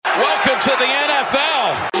to the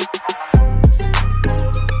NFL.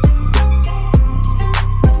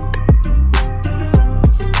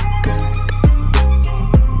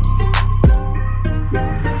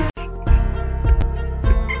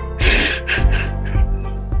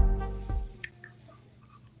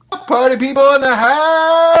 Party people in the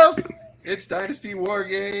house! It's Dynasty War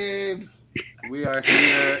Games. We are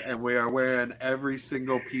here and we are wearing every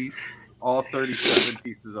single piece, all 37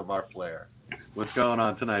 pieces of our flair. What's going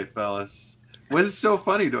on tonight, fellas? What is so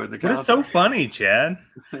funny during the countdown? What is so funny, Chad?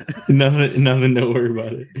 Nothing. Don't worry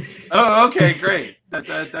about it. Oh, okay, great. That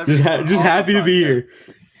just happy to be here.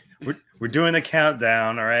 We're doing the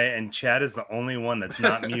countdown, all right? And Chad is the only one that's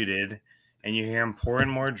not muted. And you hear him pouring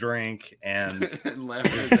more drink and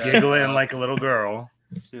giggling like a little girl.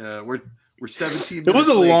 Yeah, we're 17 minutes That was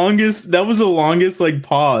the late. longest like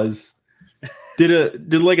pause.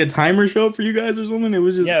 Did like a timer show up for you guys or something? It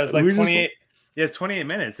was just it was like 28. Yeah, it's 28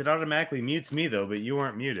 minutes. It automatically mutes me though, but you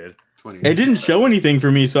weren't muted. It didn't show anything for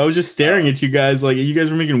me, so I was just staring at you guys like you guys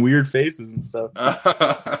were making weird faces and stuff.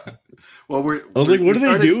 Well, I was like, what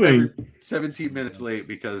are they doing? 17 minutes late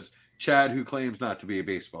because Chad, who claims not to be a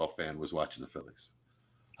baseball fan, was watching the Phillies.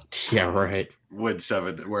 Yeah, right. Win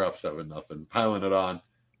 7. We're up 7-0. Piling it on.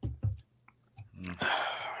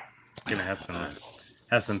 Gonna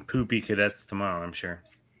have some poopy cadets tomorrow, I'm sure.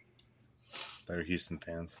 They're Houston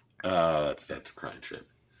fans. That's a crying shit.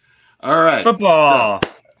 All right.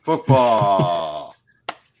 Football.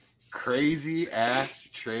 Crazy ass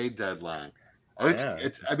trade deadline.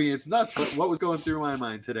 It's nuts. But what was going through my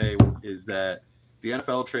mind today is that the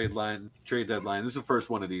NFL trade deadline. This is the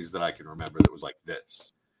first one of these that I can remember that was like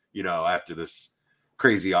this. You know, after this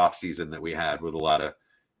crazy offseason that we had with a lot of,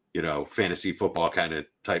 fantasy football kind of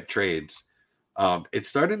type trades. It's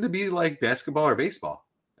starting to be like basketball or baseball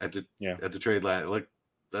at the trade line. Like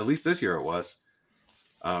at least this year it was.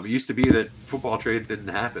 It used to be that football trades didn't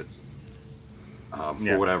happen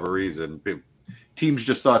for whatever reason. Teams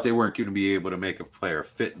just thought they weren't going to be able to make a player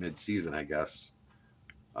fit mid-season, I guess.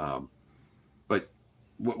 But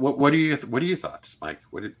what are your thoughts, Mike?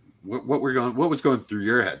 What was going through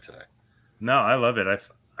your head today? No, I love it.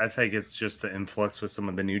 I think it's just the influx with some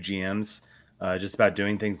of the new GMs, just about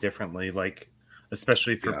doing things differently, like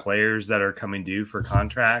especially for players that are coming due for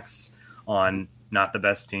contracts on not the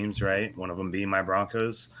best teams, right? One of them being my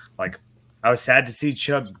Broncos. Like, I was sad to see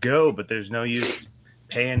Chubb go, but there's no use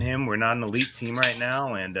paying him. We're not an elite team right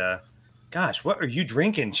now. And gosh, what are you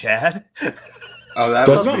drinking, Chad? Oh,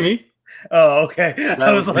 that's not me. Oh, okay.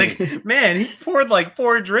 I was like, man, he poured like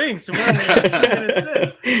 4 drinks. And we're only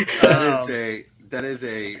 15 minutes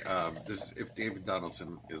in. This, if David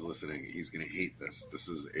Donaldson is listening, he's going to hate this. This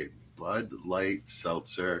is a Bud Light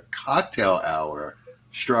Seltzer cocktail hour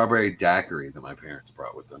strawberry daiquiri that my parents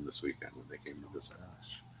brought with them this weekend when they came to visit.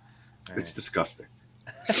 It's disgusting.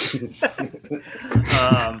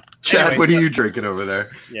 Chad, anyway, what are you drinking over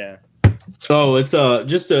there? Yeah. Oh, it's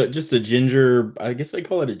just a ginger. I guess they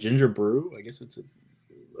call it a ginger brew. I guess it's a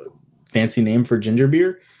fancy name for ginger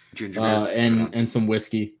beer. Ginger beer, and some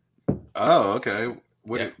whiskey. Oh, okay.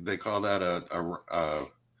 They call that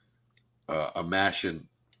a mash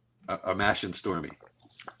and stormy.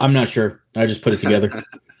 I'm not sure. I just put it together.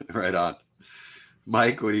 Right on.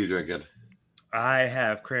 Mike, what are you drinking? I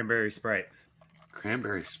have cranberry Sprite.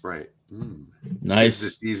 Cranberry Sprite.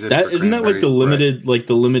 Nice. Isn't that like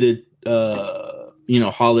the limited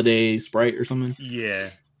holiday Sprite or something? Yeah,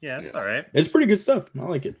 it's all right. It's pretty good stuff. I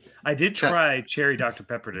like it. I did try cherry Dr.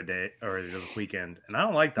 Pepper today or the weekend, and I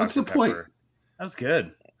don't like Dr. What's the Pepper. point? That was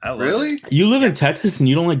good. I love really? it. You live in Texas and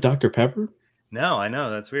you don't like Dr. Pepper? No, I know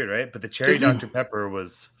that's weird, right? But the cherry Dr. Pepper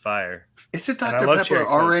was fire. Isn't Dr. Pepper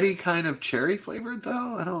already kind of cherry flavored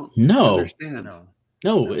though? I don't understand.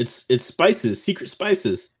 No, it's spices, secret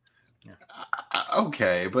spices. Yeah.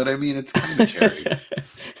 Okay, but I mean it's kind of cherry.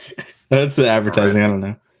 That's the advertising. Right. I don't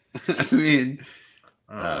know. I mean,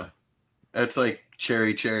 that's like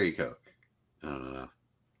cherry Coke. I don't know.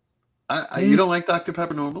 You don't like Dr.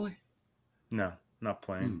 Pepper normally? No, not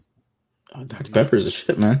plain. Oh, Dr. Pepper is a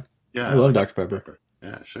shit, man. Yeah, I love Dr. Pepper.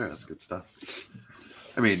 Yeah, sure, that's good stuff.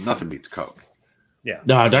 I mean, nothing beats Coke. Yeah.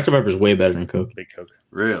 No, Dr. Pepper is way better than Coke. Big Coke.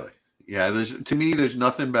 Really? Yeah. There's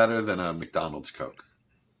nothing better than a McDonald's Coke.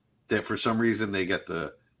 That for some reason they get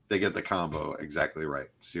the combo exactly right,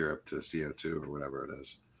 syrup to CO2 or whatever it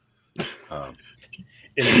is.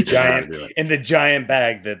 In the giant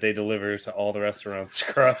bag that they deliver to all the restaurants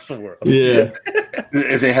across the world. Yeah,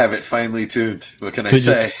 they have it finely tuned. What can I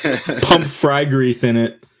say? Pump fry grease in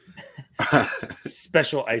it.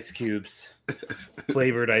 Special ice cubes,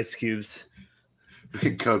 flavored ice cubes,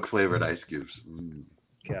 Coke flavored ice cubes.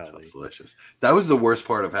 That's delicious. That was the worst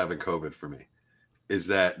part of having COVID for me, is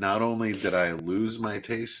that not only did I lose my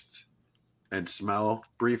taste and smell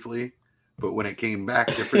briefly, but when it came back,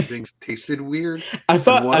 different things tasted weird. I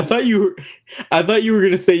thought you were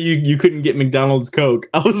gonna say you couldn't get McDonald's Coke.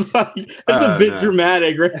 I was like, that's a bit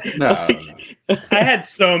dramatic, right? No, I had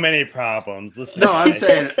so many problems. Listen, I'm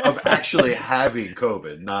saying of actually having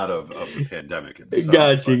COVID, not of the pandemic itself.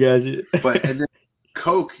 Gotcha. But and then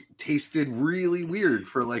Coke tasted really weird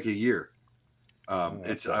for like a year. I'm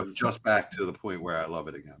just back to the point where I love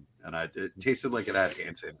it again, and it tasted like it had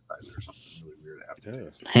hand sanitizer or something really weird after.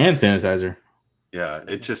 Hand sanitizer. Yeah,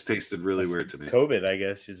 it just tasted really weird to me. COVID, I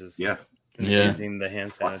guess, you just using the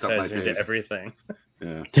hand sanitizer into everything.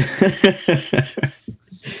 Yeah.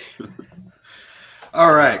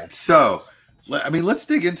 All right, so let's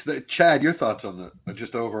dig into the Chad. Your thoughts on the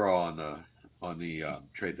just overall on the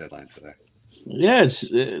trade deadline today? Yeah,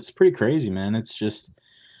 it's pretty crazy, man. It's just,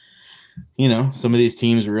 some of these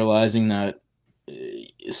teams realizing that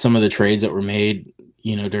some of the trades that were made,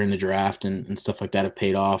 during the draft and stuff like that have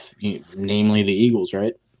paid off, namely the Eagles,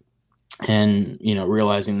 right? And,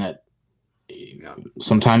 realizing that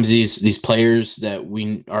sometimes these players that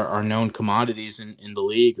we are known commodities in the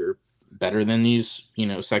league are better than these,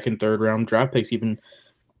 second, third round draft picks, even,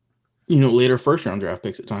 later first round draft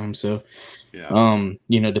picks at times. So,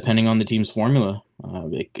 depending on the team's formula,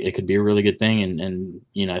 it could be a really good thing. And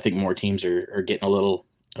I think more teams are getting a little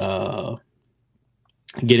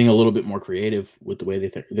bit more creative with the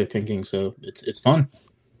way they're thinking. So it's fun.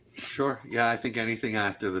 Sure. Yeah, I think anything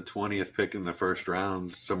after the 20th pick in the first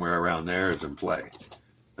round, somewhere around there, is in play.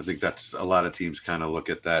 I think that's a lot of teams kind of look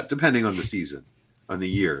at that, depending on the season, on the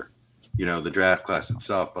year, the draft class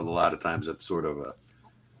itself. But a lot of times it's sort of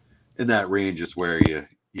in that range is where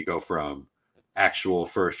you go from actual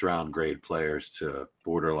first round grade players to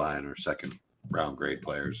borderline or second round grade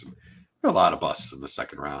players. And there are a lot of busts in the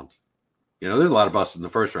second round. There's a lot of busts in the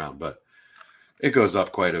first round, but it goes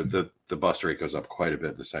up the bust rate goes up quite a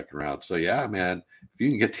bit in the second round. So yeah, man, if you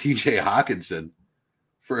can get TJ Hawkinson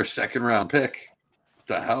for a second round pick, what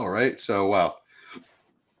the hell, right? So a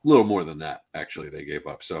little more than that actually they gave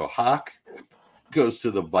up. So Hawk goes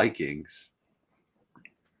to the Vikings.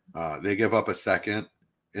 They give up a second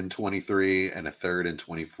in 23 and a third in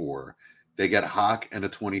 24. They get Hawk and a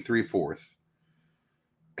 23 fourth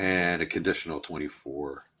and a conditional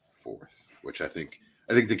 24 fourth, which I think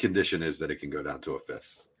the condition is that it can go down to a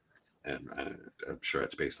fifth, and I'm sure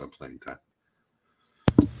it's based on playing time.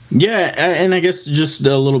 Yeah, and I guess just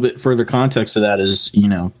a little bit further context to that is,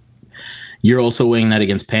 you're also weighing that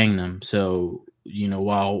against paying them. So,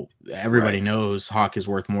 while everybody knows Hawk is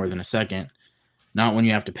worth more than a second, not when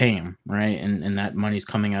you have to pay him, right? And that money's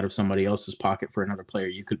coming out of somebody else's pocket for another player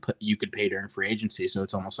you could pay during free agency. So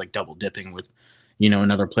it's almost like double dipping with,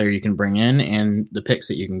 another player you can bring in and the picks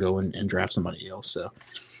that you can go and draft somebody else. So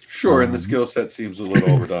sure, and the skill set seems a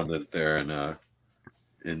little redundant there in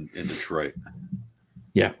Detroit.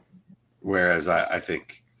 Yeah. Whereas I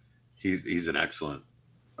think he's an excellent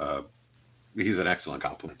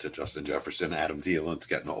compliment to Justin Jefferson. Adam Thielen's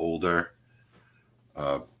getting older.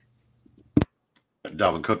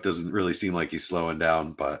 Dalvin Cook doesn't really seem like he's slowing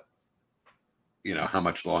down, but how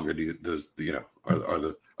much longer are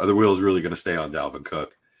the wheels really going to stay on Dalvin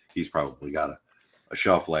Cook? He's probably got a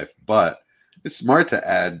shelf life, but it's smart to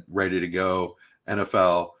add ready to go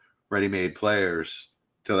NFL ready-made players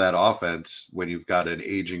to that offense when you've got an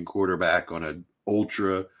aging quarterback on an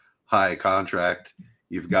ultra high contract.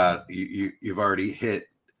 You've already hit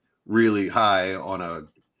really high on a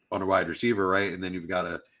wide receiver, right? And then you've got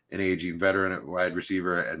an aging veteran at wide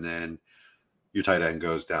receiver, and then your tight end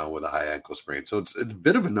goes down with a high ankle sprain. So it's a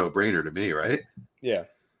bit of a no-brainer to me, right? Yeah.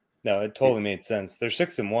 No, it totally made sense. They're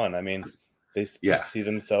 6-1. I mean, they see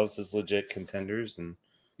themselves as legit contenders. And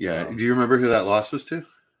do you remember who that loss was to?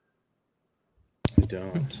 I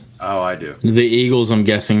don't. Oh, I do. The Eagles, I'm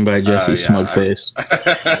guessing, by Jesse Smugface.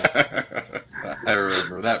 I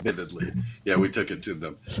remember that vividly. Yeah, we took it to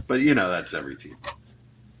them. But, that's every team.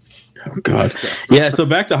 Oh, God. Yeah, so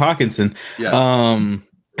back to Hawkinson. Yes. I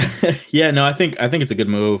think it's a good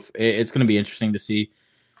move. It's going to be interesting to see,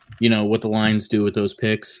 what the Lions do with those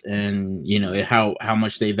picks and, how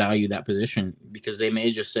much they value that position, because they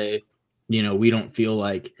may just say, we don't feel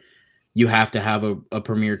like you have to have a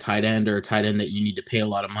premier tight end or a tight end that you need to pay a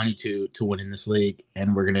lot of money to win in this league,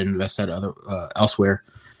 and we're going to invest that elsewhere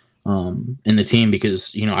in the team,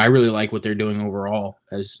 because, I really like what they're doing overall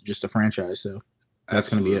as just a franchise. So that's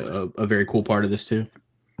going to be a very cool part of this too.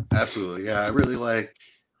 Absolutely. Yeah, I really like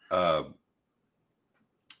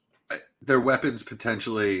their weapons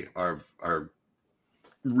potentially are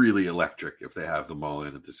really electric if they have them all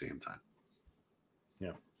in at the same time.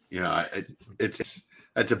 Yeah. It's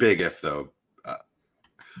a big if though.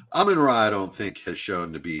 Amon-Ra, I don't think has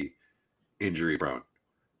shown to be injury prone.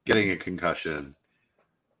 Getting a concussion,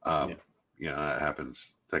 that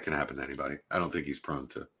happens. That can happen to anybody. I don't think he's prone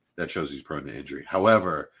to. That shows he's prone to injury.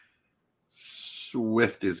 However,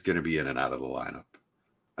 Swift is going to be in and out of the lineup.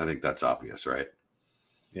 I think that's obvious, right?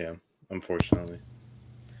 Yeah, unfortunately.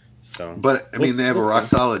 So, but I mean, they have a rock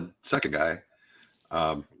solid second guy.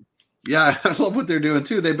 Yeah, I love what they're doing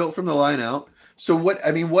too. They built from the line out. So what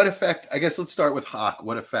effect? I guess let's start with Hawk.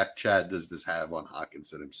 What effect, Chad, does this have on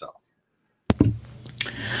Hockenson himself?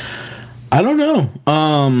 I don't know.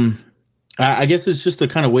 I guess it's just a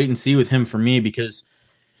kind of wait and see with him for me because,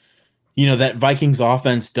 that Vikings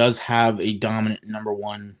offense does have a dominant number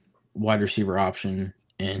one wide receiver option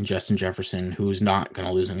in Justin Jefferson, who's not going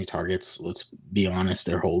to lose any targets. Let's be honest.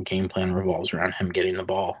 Their whole game plan revolves around him getting the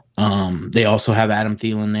ball. They also have Adam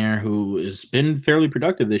Thielen there, who has been fairly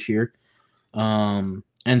productive this year. And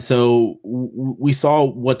so we saw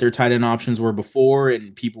what their tight end options were before,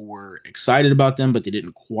 and people were excited about them, but they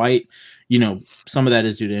didn't quite, some of that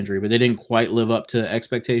is due to injury, but they didn't quite live up to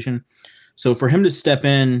expectation. So for him to step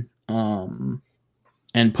in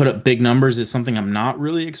and put up big numbers is something I'm not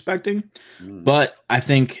really expecting. But I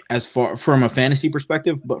think as far from a fantasy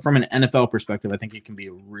perspective, but from an NFL perspective, I think it can be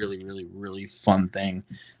a really, really, really fun thing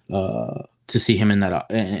to see him in that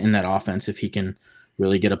offense if he can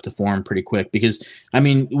really get up to form pretty quick. Because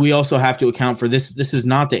we also have to account for this. This is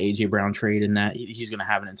not the AJ Brown trade in that he's going to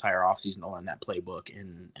have an entire offseason to learn that playbook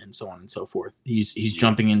and so on and so forth. He's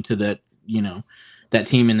jumping into that that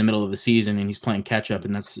team in the middle of the season and he's playing catch up,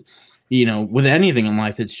 and that's with anything in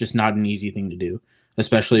life, it's just not an easy thing to do,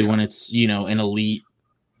 especially when it's an elite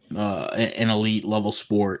level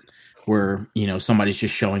sport where somebody's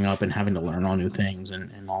just showing up and having to learn all new things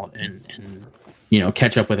and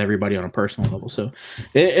catch up with everybody on a personal level. So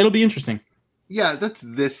it'll be interesting. Yeah, that's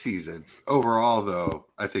this season. Overall, though,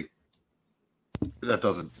 I think that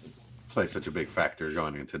doesn't play such a big factor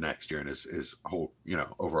going into next year in his whole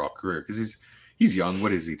overall career because he's young.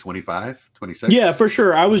 What is he? 25, 26? Yeah, for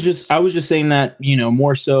sure. I was just saying that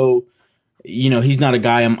more so. He's not a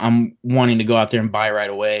guy I'm wanting to go out there and buy right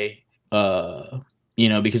away.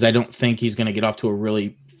 Because I don't think he's going to get off to a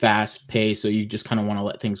really fast pace. So you just kind of want to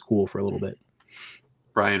let things cool for a little bit.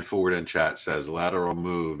 Brian Ford in chat says lateral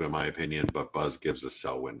move, in my opinion, but Buzz gives a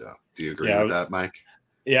sell window. Do you agree with that, Mike?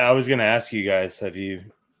 Yeah, I was going to ask you guys, are you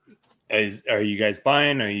guys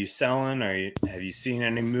buying? Are you selling? Have you seen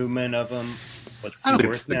any movement of them? What's I don't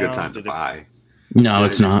think it's a good time to buy. No,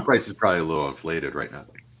 it's not. The price is probably a little inflated right now.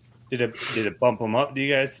 Did it bump them up, do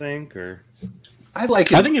you guys think? Or I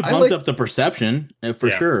like it. I think it bumped up the perception for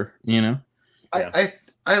sure,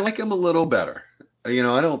 I like him a little better. I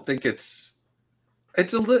don't think it's a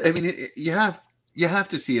little. You have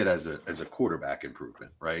to see it as a quarterback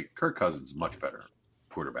improvement, right? Kirk Cousins is much better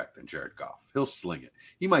quarterback than Jared Goff. He'll sling it.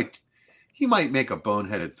 He might make a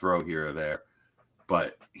boneheaded throw here or there,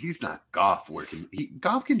 but he's not Goff.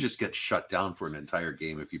 Goff can just get shut down for an entire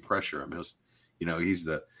game if you pressure him. He's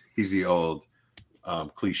the old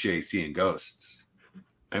cliche seeing ghosts.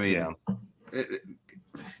 I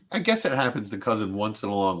guess it happens to Cousin once in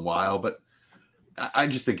a long while, but I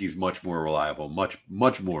just think he's much more reliable, much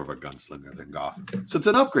more of a gunslinger than Goff. So it's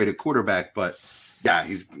an upgraded quarterback, but yeah,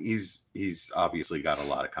 he's obviously got a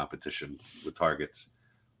lot of competition with targets.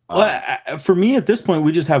 For me at this point,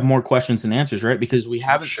 we just have more questions than answers, right? Because we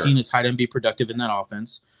haven't seen a tight end be productive in that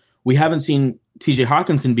offense. We haven't seen TJ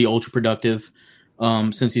Hockenson be ultra productive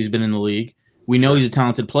since he's been in the league. We know he's a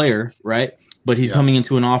talented player, right? But he's coming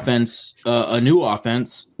into an offense, a new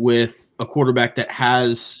offense with a quarterback that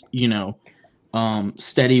has,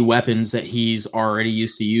 steady weapons that he's already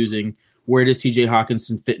used to using. Where does TJ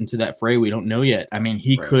Hockenson fit into that fray? We don't know yet.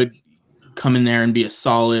 He could come in there and be a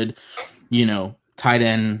solid, tight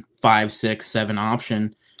end 5, 6, 7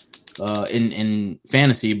 option in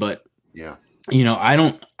fantasy, but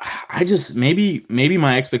I just maybe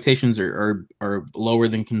my expectations are lower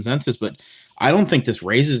than consensus, but I don't think this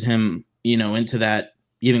raises him, into that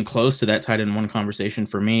even close to that tight end 1 conversation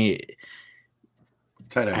for me.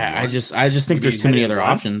 I just think there's too many other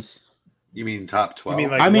options. You mean top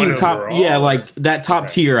 12? I mean top, overall, like that top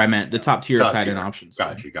tier. I meant the top tier of tight end options.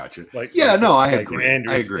 Gotcha. I agree.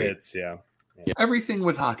 I agree. Pitts, yeah. Everything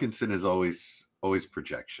with Hockenson is always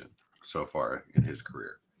projection so far in his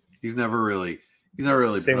career. He's never really put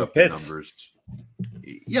up the numbers.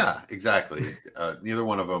 Yeah, exactly. Neither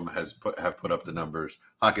one of them have put up the numbers.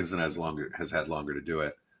 Hockenson has had longer to do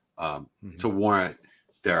it to warrant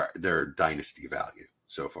their dynasty value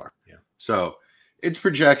so far. Yeah. So It's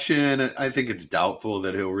projection. I think it's doubtful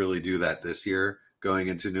that he'll really do that this year. Going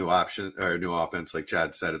into new offense, like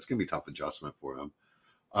Chad said, it's going to be a tough adjustment for him.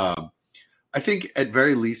 I think at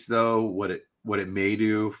very least, though, what it may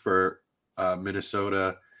do for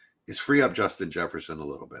Minnesota is free up Justin Jefferson a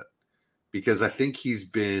little bit, because I think he's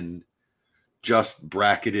been just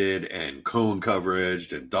bracketed and cone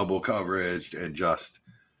coveraged and double coveraged and just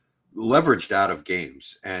leveraged out of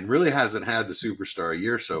games, and really hasn't had the superstar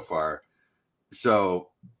year so far. So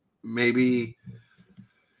maybe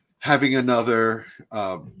having another,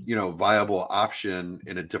 viable option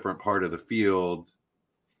in a different part of the field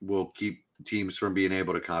will keep teams from being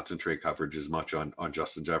able to concentrate coverage as much on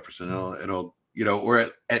Justin Jefferson. It'll or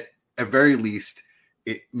at very least,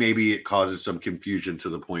 it causes some confusion to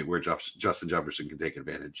the point where Justin Jefferson can take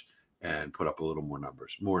advantage and put up a little more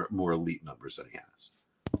numbers, more elite numbers than he has.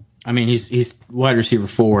 I mean, he's wide receiver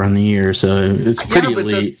 4 on the year, so it's pretty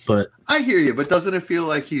elite. But I hear you, but doesn't it feel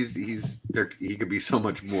like he's there? He could be so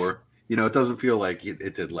much more. It doesn't feel like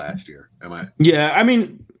it did last year. Am I? Yeah, I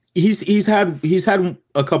mean, he's had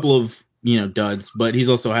a couple of duds, but he's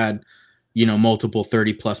also had multiple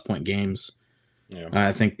 30+ point games. Yeah.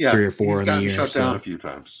 I think 3 or 4 in the year. He's gotten shut down a few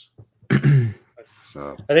times.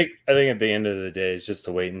 So I think at the end of the day, it's just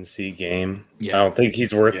a wait and see game. Yeah. I don't think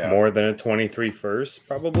he's worth more than a 23 first,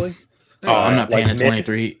 probably. Oh, I'm not paying a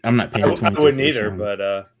 23. I'm not paying a 23. I wouldn't either,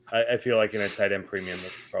 but I feel like in a tight end premium,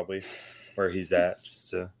 that's probably where he's at,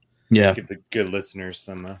 just to give the good listeners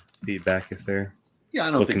some feedback if they're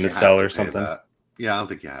looking to sell or something. Yeah, I don't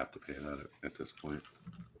think you have to pay that at this point.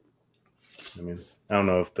 I mean, I don't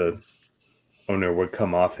know if the owner would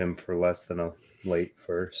come off him for less than a late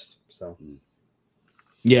first. So,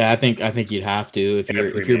 yeah, I think you'd have to if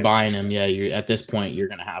you're buying him. Yeah, you're at this point you're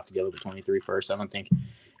going to have to give up a 23 first. I don't think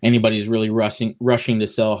anybody's really rushing to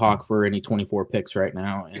sell Hawk for any 24 picks right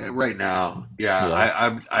now. Right now,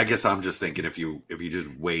 I guess I'm just thinking if you just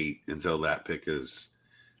wait until that pick is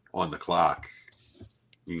on the clock,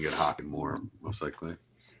 you can get Hawk and more, most likely.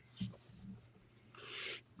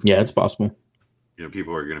 Yeah, it's possible.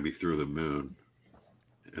 People are going to be through the moon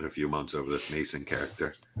in a few months over this Mason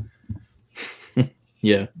character.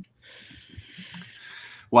 Yeah.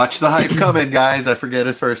 Watch the hype coming, guys. I forget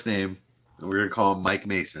his first name. We're going to call him Mike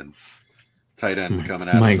Mason. Tight end coming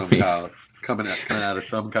out of some college. Coming out of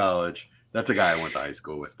some college. That's a guy I went to high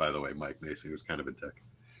school with, by the way, Mike Mason. He was kind of a dick.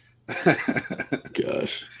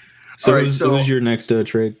 Gosh. So, right, who's your next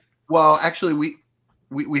trade? Well, actually,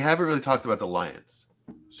 we haven't really talked about the Lions.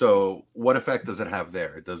 So what effect does it have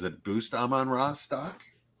there? Does it boost Amon-Ra's stock?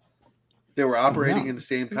 They were operating in the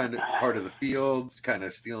same kind of part of the field, kind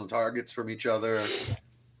of stealing targets from each other.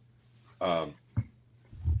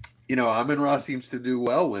 Amon-Ra seems to do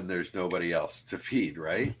well when there's nobody else to feed,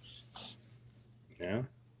 right? Yeah.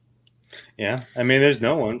 Yeah. I mean, there's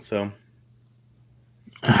no one, so.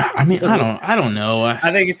 I mean, I don't know.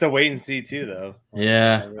 I think it's a wait and see too, though.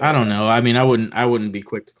 Yeah, I don't know. I mean, I wouldn't be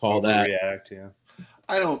quick to call that. React, yeah.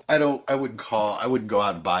 I wouldn't go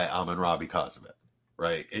out and buy Amon-Ra because of it,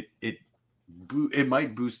 right? It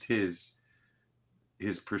might boost his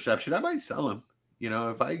perception. I might sell him.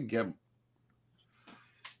 If I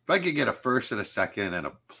could get a first and a second and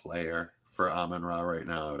a player for Amon-Ra right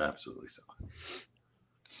now, I would absolutely sell him.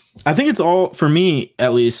 I think it's all, for me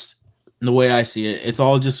at least, the way I see it, it's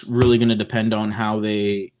all just really going to depend on how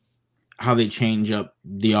they change up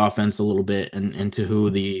the offense a little bit and to who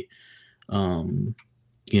the who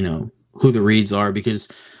the reads are, because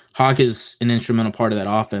Hawk is an instrumental part of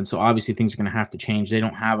that offense. So obviously things are going to have to change. They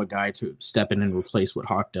don't have a guy to step in and replace what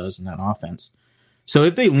Hawk does in that offense. So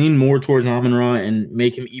if they lean more towards Amon-Ra and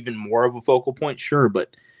make him even more of a focal point, sure.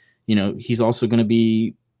 But, he's also going to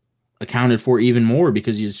be accounted for even more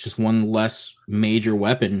because he's just one less major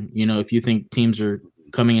weapon. If you think teams are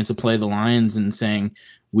coming into play the Lions and saying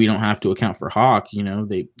we don't have to account for Hawk,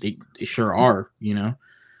 they sure are,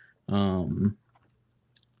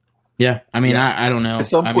 Yeah, I mean, I don't know. At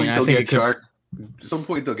some point, they'll get Shark. At some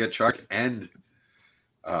point, they'll get Shark and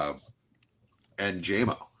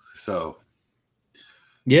JMO. So,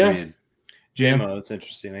 yeah, I mean, JMO, that's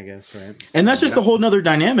interesting, I guess, right? And that's just a whole nother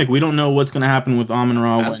dynamic. We don't know what's going to happen with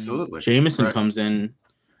Amon-Ra when Jameson comes in.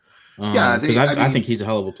 I think he's a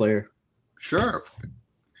hell of a player. Sure.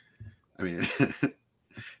 I mean,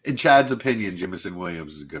 in Chad's opinion, Jameson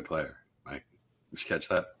Williams is a good player. Mike, did you catch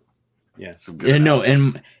that? Yeah. No,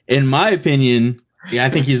 in my opinion, I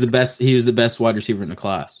think he's the best. He was the best wide receiver in the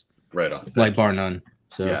class. Right on. Bar none.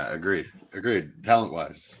 So yeah, agreed. Talent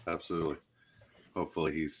wise, absolutely.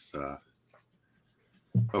 Hopefully he's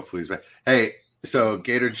back. Hey, so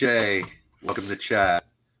Gator J, welcome to chat.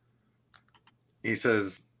 He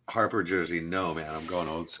says Harper jersey, no, man. I'm going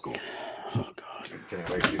old school. Oh, God. Can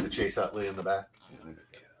anybody see the Chase Utley in the back?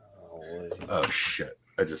 Oh, shit.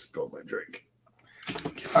 I just spilled my drink.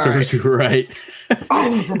 Serves you right.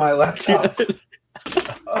 All over my laptop.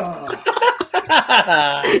 Oh.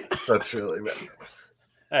 That's really bad.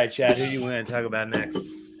 All right, Chad, who you want to talk about next?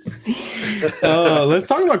 Let's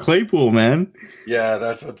talk about Claypool, man. Yeah,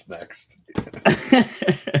 that's what's next.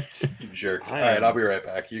 You jerks. All right, I'll be right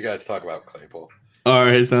back. You guys talk about Claypool. All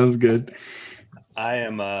right, sounds good. I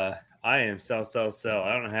am sell.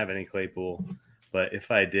 I don't have any Claypool, but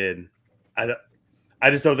if I did, I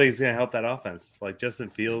just don't think it's going to help that offense. Like Justin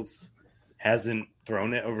Fields hasn't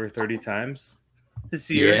thrown it over 30 times this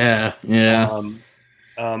year. Yeah.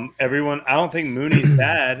 Everyone, I don't think Mooney's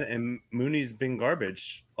bad, and Mooney's been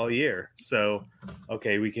garbage all year. So,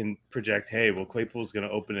 okay, we can project, hey, well, Claypool's going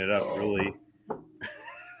to open it up, really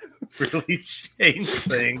change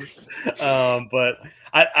things. But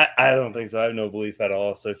I don't think so. I have no belief at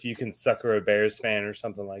all. So if you can sucker a Bears fan or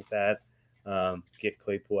something like that, get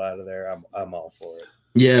Claypool out of there, I'm all for it.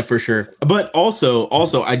 Yeah, for sure. But also,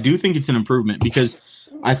 I do think it's an improvement because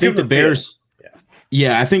I think the Bears.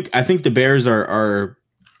 Yeah, I think the Bears are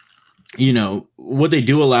what they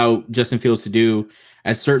do allow Justin Fields to do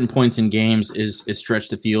at certain points in games is stretch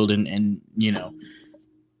the field and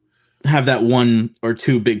have that one or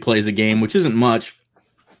two big plays a game, which isn't much.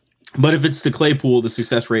 But if it's to Claypool, the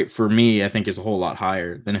success rate for me, I think, is a whole lot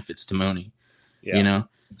higher than if it's to Mooney. Yeah.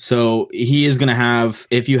 So he is going to have,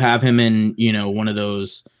 if you have him in, one of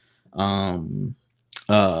those, I'm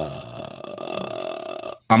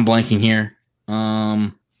blanking here,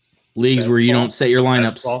 leagues best where you ball. don't set your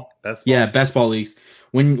lineups. Best ball. Yeah, best ball leagues.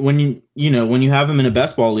 When you have him in a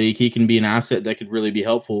best ball league, he can be an asset that could really be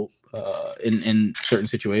helpful in certain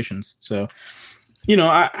situations. So,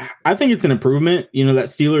 I think it's an improvement. That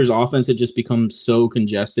Steelers offense had just become so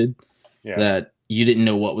congested that you didn't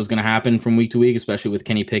know what was going to happen from week to week, especially with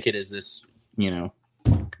Kenny Pickett. Is this, who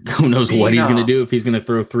knows what he's going to do, if he's going to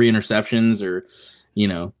throw 3 interceptions or,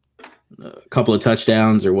 a couple of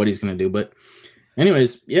touchdowns or what he's going to do. But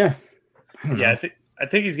anyways, I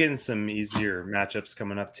think he's getting some easier matchups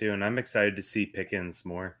coming up too. And I'm excited to see Pickens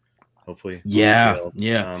more, hopefully. Yeah.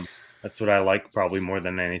 That's what I like probably more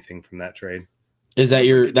than anything from that trade. Is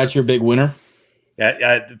that's your big winner?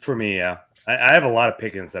 Yeah, for me, yeah. I have a lot of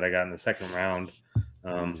Pickens that I got in the second round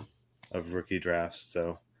of rookie drafts.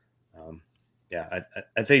 So, I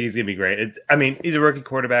think he's going to be great. He's a rookie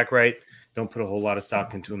quarterback, right? Don't put a whole lot of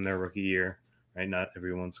stock into him their rookie year, right? Not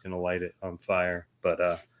everyone's going to light it on fire. But,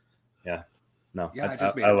 I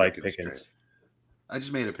like Pickens. Trade. I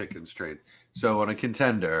just made a Pickens trade. So on a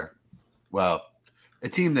contender, well, a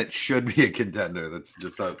team that should be a contender that's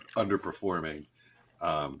just underperforming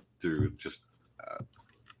through just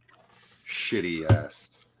shitty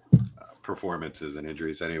ass performances and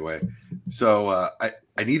injuries anyway. So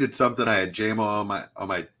I needed something. I had JMO on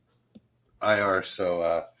my IR.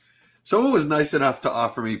 So someone was nice enough to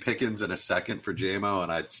offer me Pickens in a second for JMO,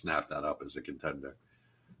 and I'd snap that up as a contender.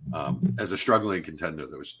 As a struggling contender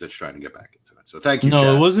that's trying to get back into it. So thank you. No,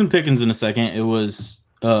 Chad. It wasn't Pickens in a second. It was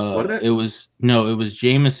it was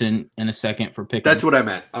Jameson in a second for Pickens. That's what I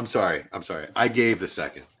meant. I'm sorry. I gave the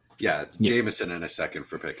second. Yeah, Jameson in a second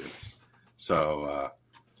for Pickens. So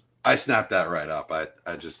I snapped that right up.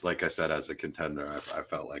 I just, like I said, as a contender, I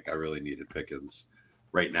felt like I really needed Pickens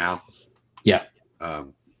right now. Yeah.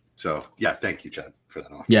 So yeah, thank you, Chad, for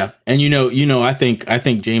that offer. Yeah, and I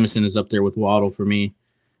think Jameson is up there with Waddle for me.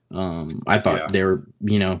 I thought they were,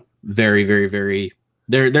 very, very, very.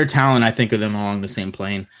 Their talent, I think of them along the same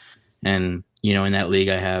plane, and in that league,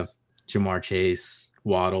 I have Jamar Chase,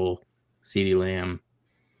 Waddle, CeeDee Lamb,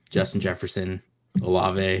 Justin Jefferson,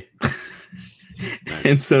 Olave,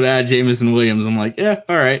 and so to add Jameson Williams, I'm like, yeah,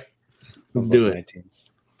 all right, let's do it. 19s.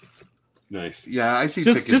 Nice. Yeah, I see.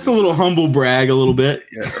 Just a little humble brag, a little bit.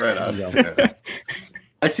 Yeah, right on.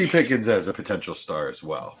 I see Pickens as a potential star as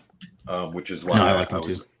well, which is why I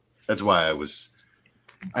was. That's why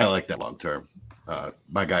I like that long term.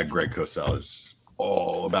 My guy Greg Cosell is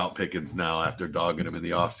all about Pickens now after dogging him in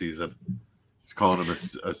the offseason. He's calling him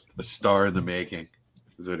a star in the making.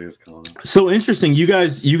 Is what he was calling him. So interesting. You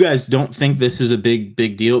guys don't think this is a big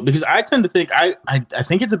deal? Because I tend to think I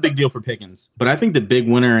think it's a big deal for Pickens, but I think the big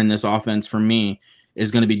winner in this offense for me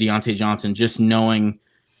is going to be Deontay Johnson, just knowing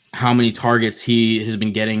how many targets he has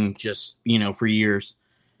been getting just, for years.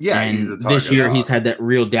 Yeah, and this year he's had that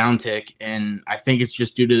real downtick, and I think it's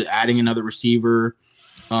just due to adding another receiver,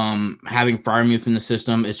 having Freiermuth in the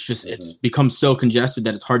system. It's just it's become so congested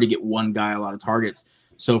that it's hard to get one guy a lot of targets.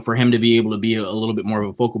 So for him to be able to be a little bit more of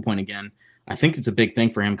a focal point again, I think it's a big thing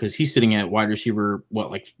for him because he's sitting at wide receiver,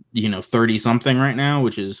 30 something right now,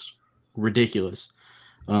 which is ridiculous.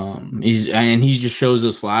 He just shows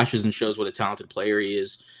those flashes and shows what a talented player he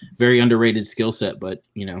is. Very underrated skill set, but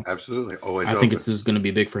absolutely, always. I think this is going to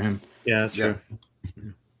be big for him. Yeah, that's true.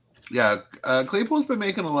 Yeah, Claypool's been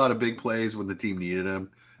making a lot of big plays when the team needed him.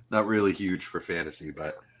 Not really huge for fantasy,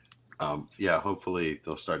 but hopefully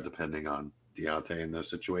they'll start depending on Deontay in those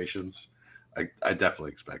situations. I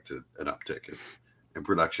definitely expect an uptick in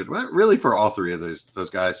production. But really, for all three of those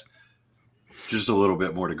guys, just a little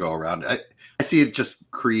bit more to go around. I see it just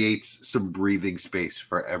creates some breathing space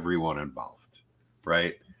for everyone involved,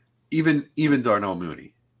 right? Even Darnell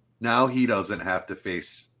Mooney. Now he doesn't have to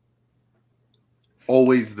face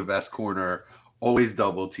always the best corner, always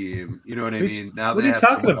double team. You know what I mean? Now what are you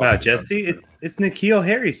talking about, Jesse? It's N'Keal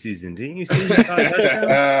Harry season. Didn't you see him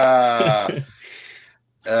touchdown?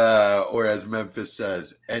 Or as Memphis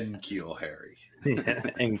says, N'Keal Harry. Yeah,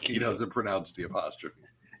 he doesn't pronounce the apostrophe.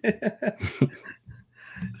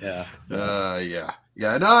 Yeah.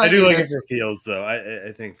 No, I do like it for Fields, though.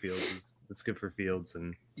 I think Fields it's good for Fields,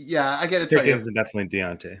 and I got to tell you, it's definitely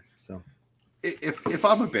Deontay. So if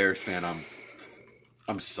I'm a Bears fan, I'm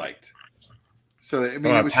psyched. So I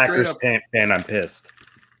mean, it was Packers straight up, fan, I'm pissed.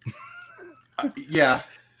 Yeah,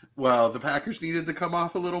 well, the Packers needed to come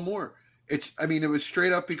off a little more. It was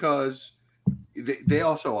straight up because they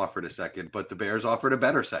also offered a second, but the Bears offered a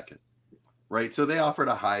better second, right? So they offered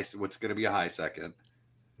what's going to be a high second.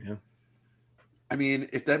 Yeah. I mean,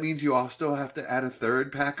 if that means you also have to add a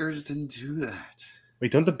third, Packers didn't do that.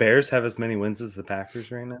 Wait, don't the Bears have as many wins as the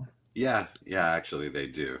Packers right now? Yeah, actually they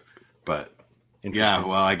do. But yeah,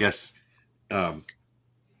 well, I guess in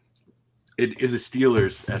the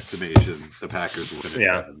Steelers' estimation, the Packers will finish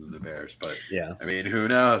better than the Bears. But I mean, who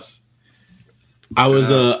knows? I was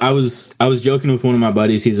joking with one of my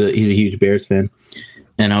buddies. He's a huge Bears fan,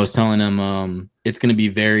 and I was telling him it's going to be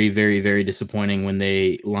very, very, very disappointing when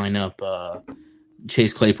they line up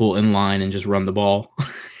Chase Claypool in line and just run the ball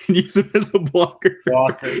and use him as a blocker.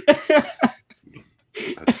 That's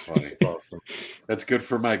funny. That's awesome. That's good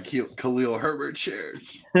for my Khalil Herbert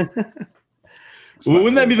shares.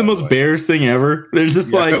 Wouldn't that be the most Bears thing ever? There's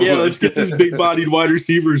just let's get this big-bodied wide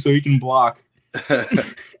receiver so he can block.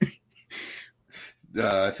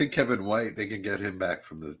 I think Kevin White, they can get him back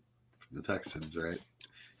from the Texans, right?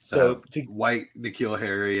 So White, N'Keal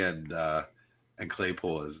Harry, and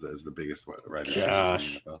Claypool is the biggest one, right?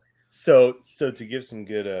 Gosh. So to give some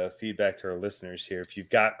good feedback to our listeners here, if you've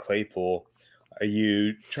got Claypool, are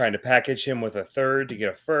you trying to package him with a third to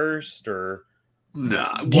get a first, or no?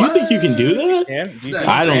 Do you think you can do that?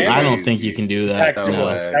 I don't think you can do that.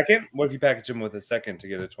 Second? What if you package him with a second to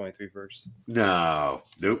get a 23 first? No,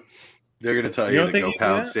 nope. They're going to tell you to go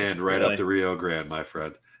pound sand right up the Rio Grande, my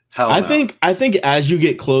friend. I think as you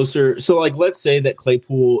get closer, so let's say that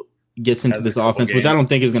Claypool gets into this offense, which I don't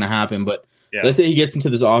think is going to happen, but let's say he gets into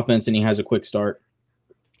this offense and he has a quick start.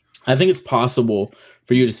 I think it's possible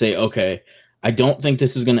for you to say, okay, I don't think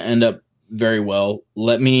this is going to end up very well.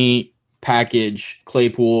 Let me package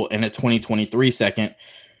Claypool in a 2023 second,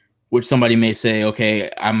 which somebody may say,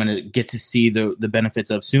 okay, I'm going to get to see the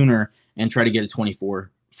benefits of sooner and try to get a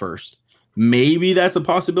 24 first. Maybe that's a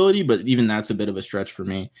possibility, but even that's a bit of a stretch for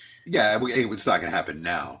me. Yeah, it's not going to happen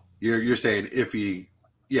now. You're saying if he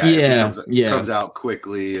comes out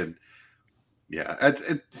quickly, and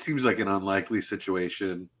it seems like an unlikely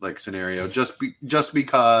situation, scenario, just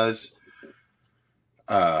because.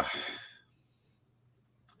 I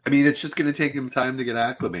mean, it's just going to take him time to get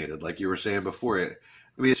acclimated, like you were saying before.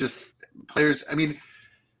 It's just players. I mean,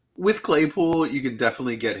 with Claypool, you can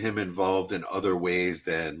definitely get him involved in other ways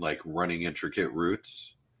than running intricate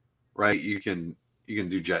routes, right? You can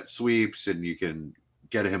do jet sweeps, and you can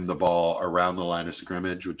get him the ball around the line of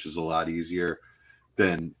scrimmage, which is a lot easier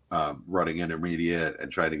than running intermediate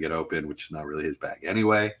and trying to get open, which is not really his bag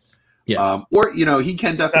anyway. Yeah. Or he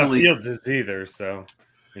can definitely Fields is either. So,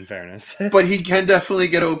 in fairness, but he can definitely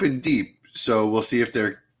get open deep. So we'll see if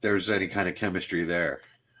there's any kind of chemistry there.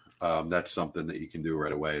 That's something that you can do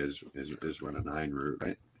right away is run a 9 route,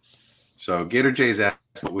 right? So Gator J's asking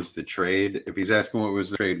what was the trade. If he's asking what was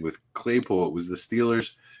the trade with Claypool, it was the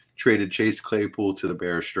Steelers traded Chase Claypool to the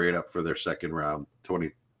Bears straight up for their second round,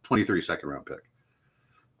 23 second round pick.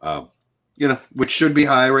 Which should be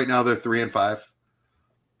high right now. They're 3-5.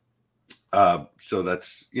 So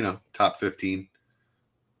that's top 15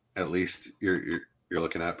 at least. You're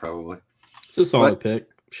looking at probably. It's a solid pick.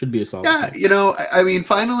 Should be a solid. Yeah, pick. I mean,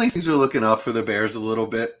 finally things are looking up for the Bears a little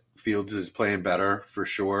bit. Fields is playing better for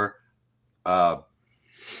sure.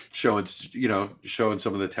 Showing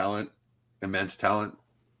some of the talent, immense talent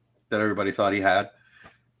that everybody thought he had.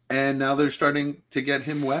 And now they're starting to get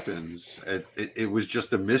him weapons. It was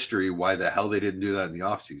just a mystery why the hell they didn't do that in the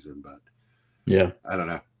offseason. But yeah, I don't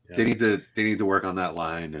know. Yeah. They need to work on that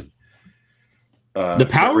line. And the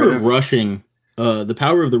power of rushing, the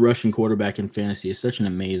power of the rushing quarterback in fantasy is such an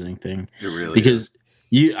amazing thing. It really because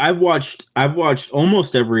is. I've watched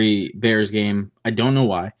almost every Bears game. I don't know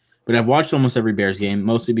why, but I've watched almost every Bears game,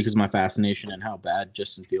 mostly because of my fascination and how bad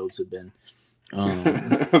Justin Fields had been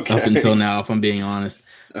up until now, if I'm being honest.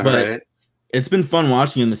 But it's been fun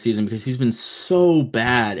watching him this season because he's been so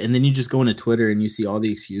bad. And then you just go into Twitter and you see all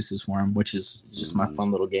the excuses for him, which is just my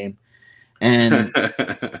fun little game. And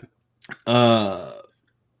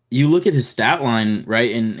you look at his stat line,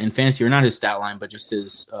 right, in fantasy, or not his stat line, but just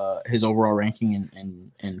his overall ranking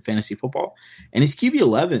in fantasy football. And he's QB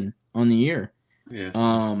 11 on the year. Yeah.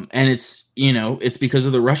 And it's because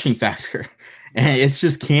of the rushing factor. And it's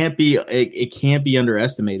just can't be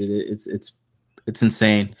underestimated. It's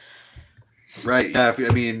insane. Right. Yeah.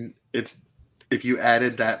 If you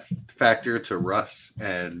added that factor to Russ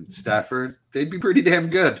and Stafford, they'd be pretty damn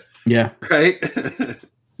good. Yeah. Right.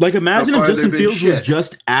 Like imagine if Justin Fields was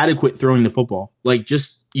just adequate throwing the football, like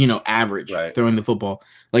just average throwing the football.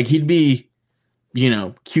 Like he'd be,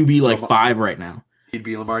 QB like 5 right now. He'd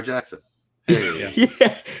be Lamar Jackson.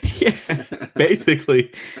 Yeah.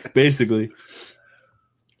 Basically.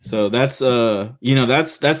 So that's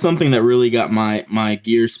that's something that really got my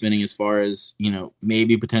gears spinning as far as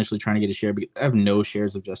maybe potentially trying to get a share. Because I have no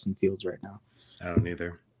shares of Justin Fields right now. I don't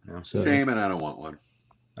either. No. So, same, and I don't want one.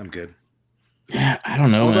 I'm good. Yeah, I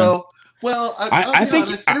don't know. Although, man. Well, I think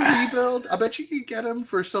honest, in a rebuild, I bet you could get him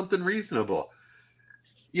for something reasonable.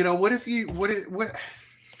 What if you what?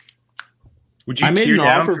 Would you tear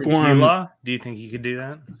down for T-Law? Do you think you could do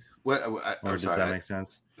that? Or does that make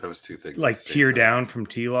sense? That was two things. Like tear down from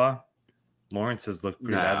T-Law? Lawrence has looked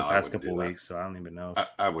pretty bad the past couple of weeks, so I don't even know.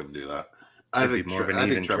 I wouldn't do that. I think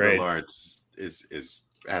Trevor Lawrence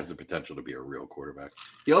has the potential to be a real quarterback.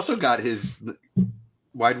 He also got his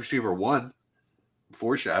wide receiver 1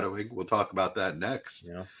 foreshadowing. We'll talk about that next.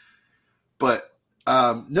 Yeah. But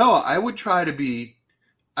no, I would try to be.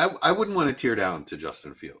 I wouldn't want to tear down to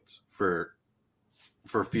Justin Fields for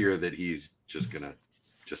fear that he's just gonna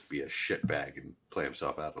be a shitbag and play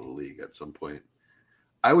himself out of the league at some point.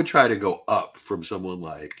 I would try to go up from someone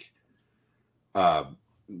like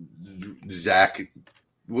Zach.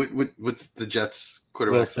 What's the Jets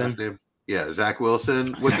quarterback's last name? Yeah, Zach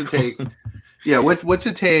Wilson. What's it take? Yeah, what's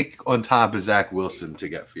it take on top of Zach Wilson to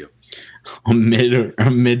get Fields? A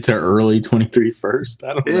mid to early 23 first.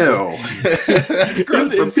 I don't know. Ew.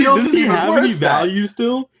 Does he have any value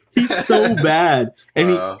still? He's so bad.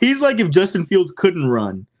 And he's like if Justin Fields couldn't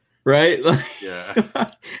run, right?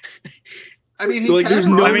 Yeah. There's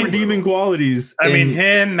no redeeming qualities.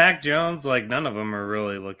 Him, Mac Jones, none of them are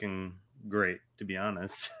really looking great, to be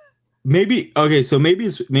honest. Maybe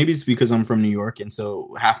it's because I'm from New York, and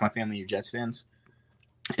so half my family are Jets fans,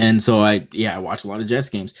 and so I watch a lot of Jets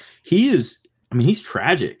games. He's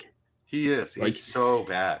tragic. He is. He's so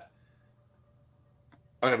bad.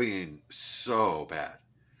 So bad.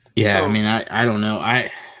 Yeah, so, I don't know.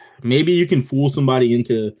 Maybe you can fool somebody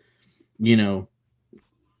into,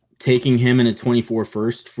 taking him in a 24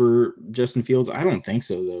 first for Justin Fields. I don't think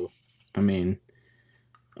so, though. I think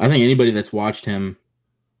anybody that's watched him,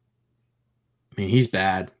 he's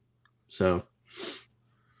bad. So,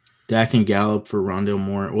 Dak and Gallup for Rondale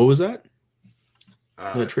Moore. What was that?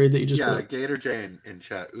 That trade that you just put? Gator J in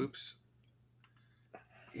chat. Oops.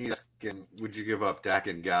 He's asking, would you give up Dak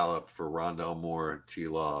and Gallup for Rondale Moore,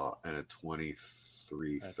 T-Law, and a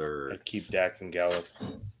 23 third? I'd keep Dak and Gallup.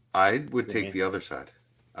 I would take the other side.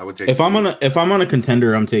 I would take if I'm on a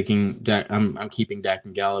contender, I'm taking Dak. I'm keeping Dak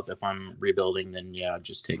and Gallup. If I'm rebuilding, then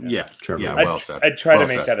just take Trevor. Yeah, well said. I'd try to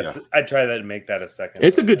make that a second.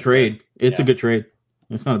 It's a good trade. It's a good trade.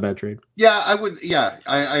 It's not a bad trade. Yeah, I would. Yeah,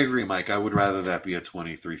 I agree, Mike. I would rather that be a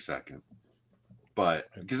 23 second. But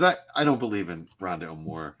because I don't believe in Rondale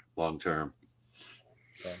Moore long term.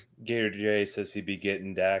 Gator J says he'd be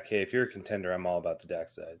getting Dak. Hey, if you're a contender, I'm all about the Dak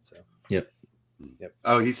side. So yep.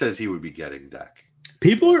 Oh, he says he would be getting Dak.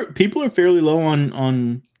 People are fairly low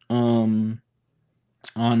on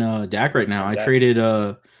Dak right now. I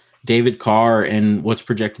traded David Carr and what's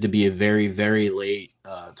projected to be a very, very late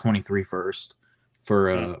 23 first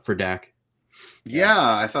for Dak.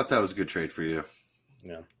 Yeah, I thought that was a good trade for you.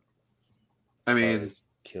 Yeah. It's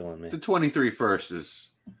killing me. The 23 first is,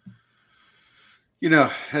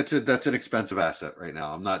 that's an expensive asset right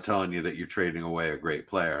now. I'm not telling you that you're trading away a great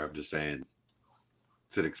player. I'm just saying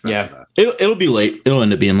it's an expensive asset. It'll be late. It'll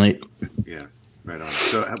end up being late. Yeah. Right on.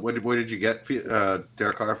 So what did you get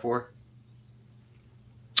Derek Carr for?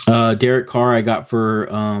 Derek Carr I got for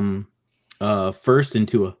first and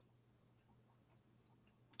Tua.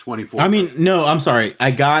 24. I mean, no, I'm sorry. I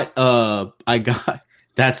got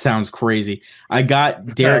that sounds crazy. I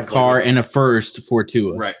got Derek Carr and a first for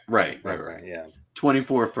Tua. Right. Yeah.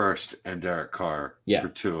 24 first and Derek Carr for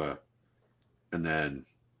Tua. And then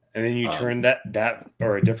you turned that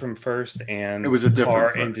or a different first and it was a different Carr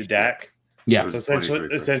first, into Dak. Yeah. So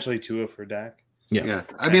essentially Tua for Dak. Yeah.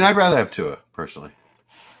 I mean, I'd rather have Tua personally.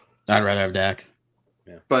 I'd rather have Dak.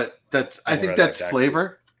 Yeah. But I think that's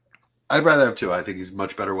flavor. I'd rather have Tua. I think he's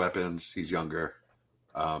much better weapons. He's younger.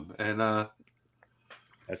 I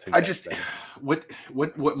just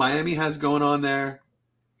what Miami has going on there,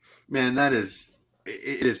 man, it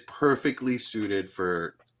is perfectly suited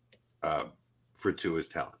for Tua's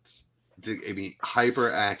talents. I mean,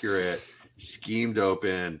 hyper accurate, schemed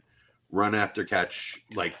open, run after catch,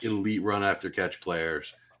 like elite run after catch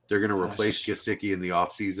players. They're going to replace Gesicki in the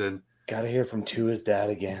offseason. Got to hear from Tua's dad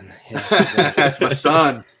again. Yeah. That's my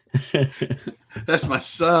son. That's my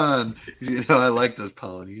son. You know, I like those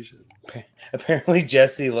Polynesians. Apparently,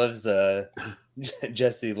 Jesse loves Tua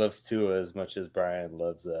as much as Brian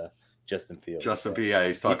loves Justin Fields. Yeah,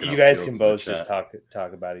 he's talking. You guys can both just talk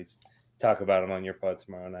about him on your pod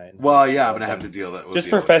tomorrow night. Well, yeah, I'm gonna have to deal that. Just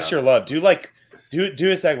profess your love. Do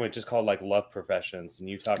a segment just called like Love Professions, and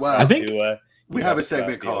you talk. Well, about I think Tua. We have a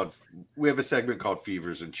segment called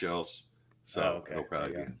Fevers and Chills. So it'll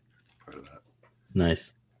probably be part of that.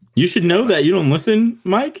 Nice. You should know that you don't listen,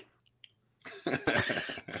 Mike.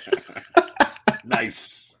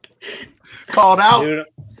 Nice. Called out. Dude,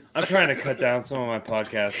 I'm trying to cut down some of my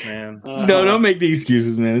podcasts, man. No, don't make the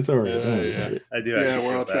excuses, man. It's all right. Yeah. I do. Yeah,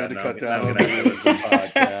 we're all trying to cut down on the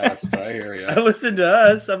podcast. I hear you. I listened to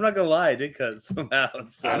us. I'm not gonna lie, I did cut some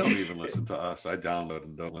out. So. I don't even listen to us. I download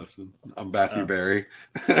and don't listen. I'm Matthew Barry.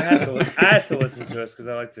 I have to listen to us because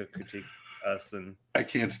I like to critique us, and I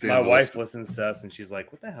can't stand. My wife listens to us, and she's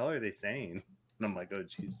like, "What the hell are they saying?" And I'm like, "Oh,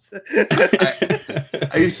 jeez."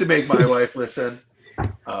 I used to make my wife listen,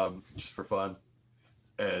 just for fun,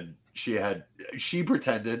 and she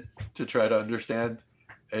pretended to try to understand,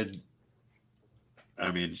 and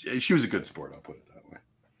I mean, she was a good sport. I'll put it that way.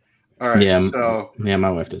 All right. Yeah. So my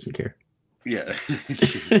wife doesn't care. Yeah.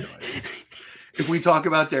 If we talk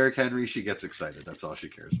about Derrick Henry, she gets excited. That's all she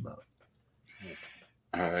cares about.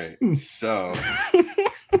 All right. So,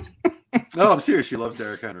 no, I'm serious. She loves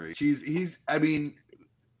Derrick Henry. I mean,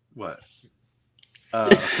 what?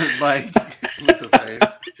 Like, with the phrase.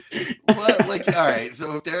 What? Like, all right.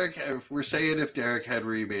 So if we're saying if Derrick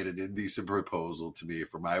Henry made an indecent proposal to me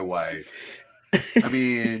for my wife, I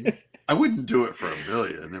mean, I wouldn't do it for $1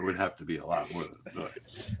 million. It would have to be a lot more than $1 million.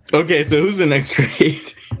 Okay, so who's the next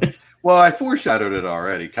trade? Well, I foreshadowed it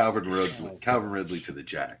already. Calvin Ridley to the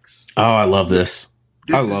Jags. Oh, I love this.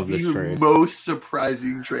 This is the most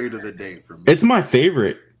surprising trade of the day for me. It's my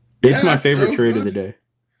favorite. It's my favorite trade of the day.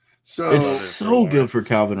 So it's so good for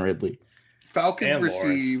Calvin Ridley. Falcons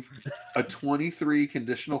receive a 23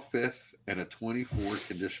 conditional fifth and a 24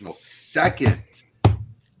 conditional second.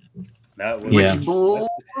 That seems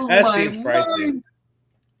pricey.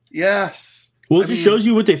 Yes. Well, it just shows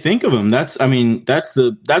you what they think of him. That's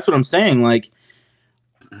what I'm saying. Like,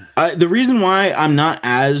 the reason why I'm not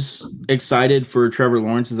as excited for Trevor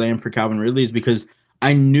Lawrence as I am for Calvin Ridley is because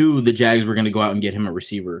I knew the Jags were going to go out and get him a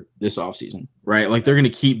receiver this offseason, right? Like, they're going to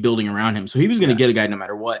keep building around him. So he was going to get a guy no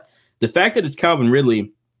matter what. The fact that it's Calvin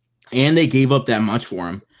Ridley and they gave up that much for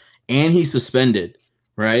him and he's suspended,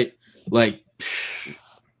 right? Like,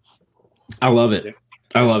 I love it.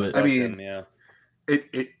 I love it. I mean,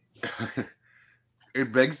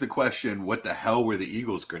 it begs the question, what the hell were the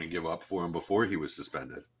Eagles going to give up for him before he was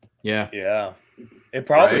suspended? Yeah. Yeah. It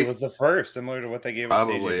probably was the first, similar to what they gave up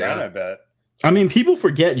to AJ Brown, I bet. I mean, people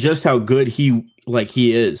forget just how good he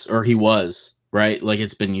is, or he was, right? Like,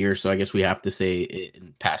 it's been years, so I guess we have to say it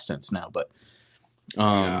in past tense now. But,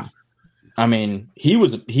 I mean, he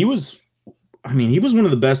was one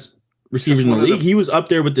of the best receivers in the league. He was up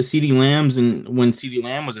there with the CeeDee Lambs, and when CeeDee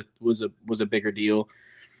Lamb was a bigger deal.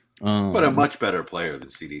 But a much better player than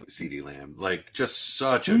CeeDee Lamb. Like, just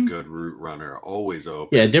such a good route runner, always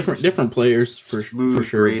open. Yeah, different players for sure.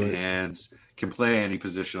 Great hands, can play any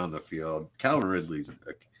position on the field. Calvin Ridley's a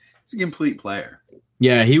complete player.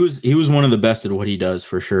 Yeah, he was one of the best at what he does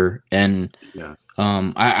for sure. And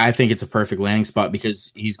I think it's a perfect landing spot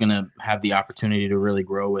because he's going to have the opportunity to really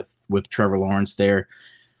grow with Trevor Lawrence there.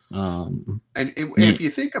 If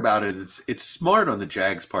you think about it, it's smart on the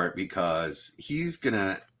Jags part because his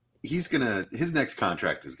next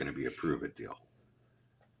contract is gonna be a prove it deal.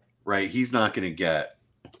 right? He's not going to get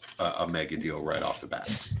a mega deal right off the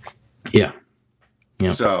bat. Yeah.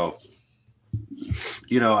 Yeah. So,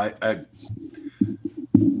 I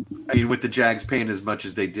mean, with the Jags paying as much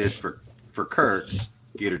as they did for Kirk,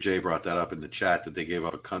 Gator J brought that up in the chat that they gave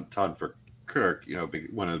up a ton for Kirk,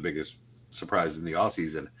 one of the biggest surprises in the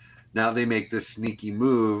offseason. Now they make this sneaky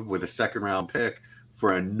move with a second round pick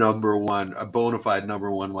for a bona fide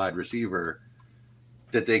number one wide receiver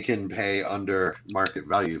that they can pay under market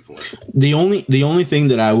value for. The only thing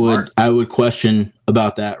that I would question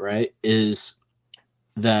about that, right, is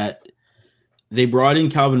that they brought in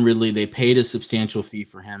Calvin Ridley. They paid a substantial fee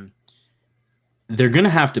for him. They're going to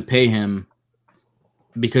have to pay him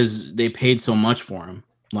because they paid so much for him.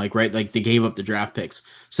 Like they gave up the draft picks.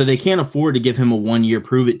 So they can't afford to give him a 1-year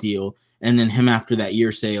prove-it deal and then him after that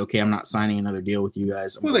year say, okay, I'm not signing another deal with you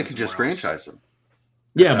guys. Well, they could just franchise him.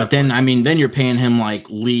 Yeah, but then, then you're paying him like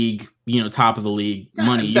league, top of the league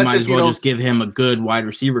money. You might as well just give him a good wide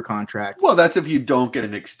receiver contract. Well, that's if you don't get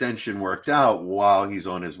an extension worked out while he's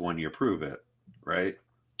on his 1-year prove-it, right?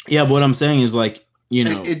 Yeah, but what I'm saying is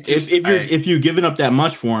if you're giving up that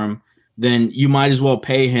much for him, then you might as well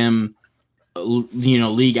pay him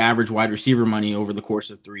league average wide receiver money over the course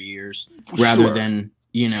of 3 years rather than,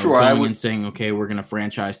 going and saying, okay, we're going to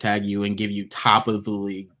franchise tag you and give you top of the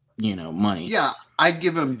league, money. Yeah, I'd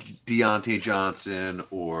give him Deontay Johnson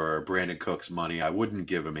or Brandon Cooks money. I wouldn't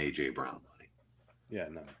give him AJ Brown money. Yeah,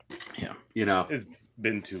 no. Yeah. It's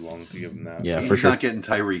been too long to give him that. Yeah, he's not getting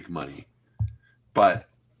Tyreek money. But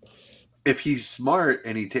if he's smart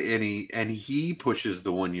and he pushes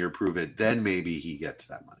the 1-year prove it, then maybe he gets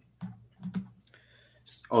that money.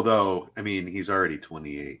 Although, I mean, he's already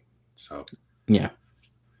 28, so yeah.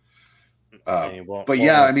 But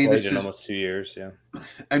yeah, I mean, this is almost 2 years. Yeah,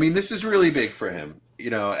 I mean, this is really big for him.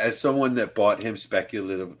 As someone that bought him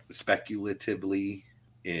speculatively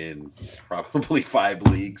in probably 5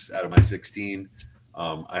 leagues out of my 16,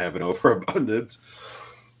 I have an overabundance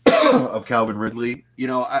of Calvin Ridley.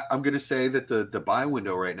 I'm going to say that the buy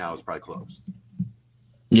window right now is probably closed.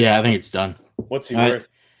 Yeah, I think it's done. What's he worth?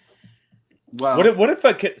 Well, what if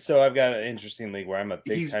so I've got an interesting league where I'm a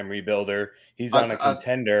big time rebuilder. He's on a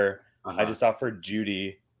contender. I just offered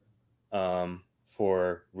Judy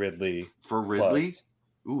for Ridley. For Ridley? Plus.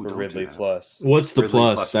 Ooh, for Ridley plus. What's the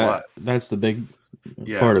Ridley plus? That's the big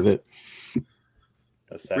part of it.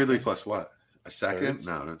 Ridley plus what? A second? Thirds?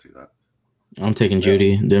 No, don't do that. I'm taking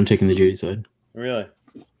Judy. I'm taking the Judy side. Really?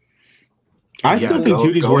 I still think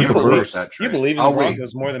Judy's worth a first. You believe in the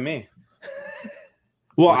Broncos more than me.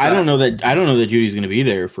 Well, I don't know that Judy's going to be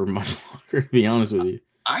there for much longer. To be honest with you,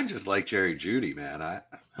 I just like Jerry Jeudy, man.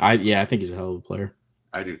 I think he's a hell of a player.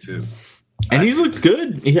 I do too. And he's looked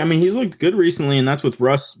good. He's looked good recently, and that's with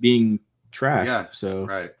Russ being trash. Yeah. So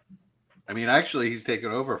right. I mean, actually, he's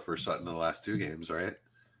taken over for Sutton in the last 2 games, right?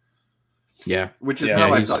 Yeah. Which is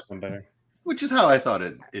how I thought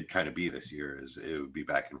it'd kind of be this year. Is it would be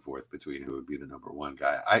back and forth between who would be the number one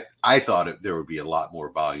guy. I thought there would be a lot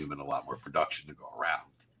more volume and a lot more production to go around.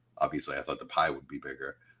 Obviously, I thought the pie would be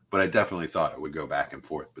bigger, but I definitely thought it would go back and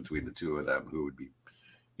forth between the two of them. Who would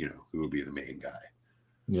be the main guy?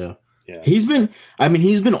 Yeah. Yeah. He's been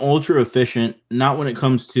ultra efficient, not when it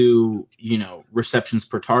comes to, receptions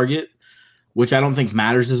per target, which I don't think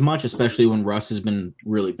matters as much, especially when Russ has been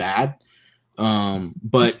really bad.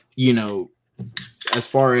 But, as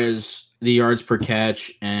far as the yards per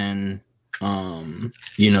catch and,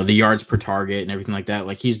 the yards per target and everything like that,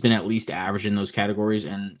 like he's been at least average in those categories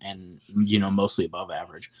and mostly above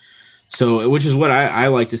average. So, which is what I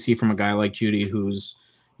like to see from a guy like Judy, who's,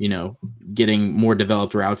 getting more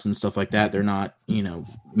developed routes and stuff like that. They're not,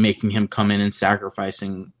 making him come in and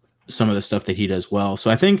sacrificing some of the stuff that he does well. So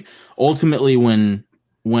I think ultimately when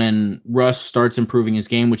Russ starts improving his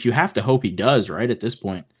game, which you have to hope he does, right, at this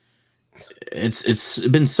point, it's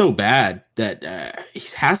been so bad that he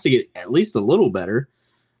has to get at least a little better.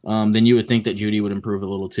 Then you would think that Judy would improve a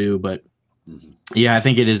little too. But yeah, I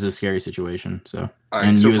think it is a scary situation. So,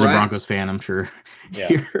 you as a Broncos fan, I'm sure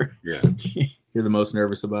you're the most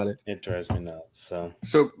nervous about it. It drives me nuts.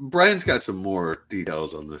 So Brian's got some more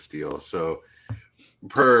details on this deal. So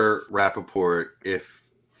per Rappaport, if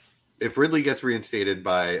Ridley gets reinstated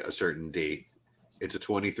by a certain date, it's a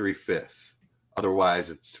 23 fifth. Otherwise,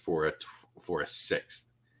 it's for a sixth.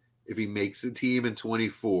 If he makes the team in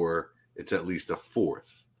 24, it's at least a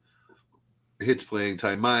fourth. Hits playing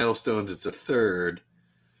time milestones, it's a third.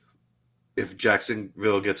 If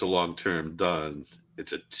Jacksonville gets a long term done,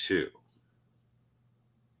 it's a 2.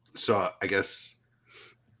 So I guess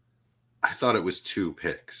I thought it was 2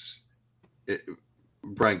 picks.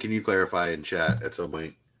 Brian, can you clarify in chat at some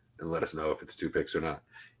point and let us know if it's 2 picks or not.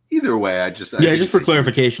 Either way, just for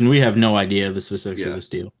clarification, we have no idea the specifics of this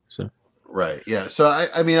deal. So right, yeah. So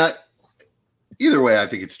either way, I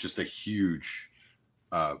think it's just a huge,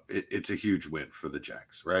 it's a huge win for the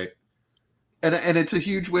Jags, right? And it's a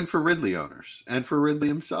huge win for Ridley owners and for Ridley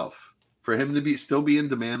himself, for him to still be in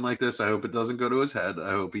demand like this. I hope it doesn't go to his head.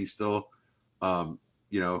 I hope he still,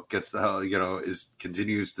 gets the help.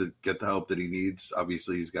 Continues to get the help that he needs.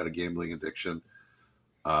 Obviously, he's got a gambling addiction,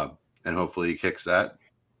 and hopefully he kicks that.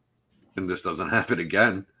 And this doesn't happen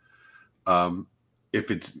again.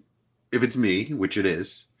 If it's me, which it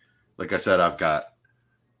is, like I said, I've got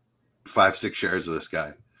 5-6 shares of this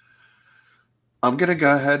guy. I'm gonna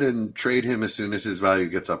go ahead and trade him as soon as his value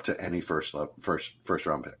gets up to any first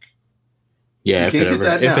round pick. Yeah, if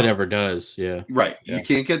it ever does, yeah. Right. Yeah. You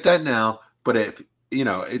can't get that now, but if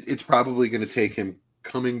it's probably going to take him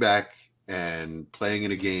coming back and playing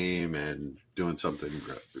in a game and doing something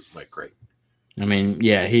great. I mean,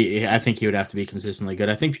 yeah, I think he would have to be consistently good.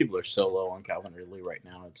 I think people are so low on Calvin Ridley right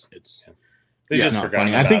now. It's not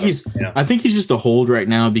funny. I think he's just a hold right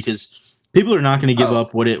now because people are not going to give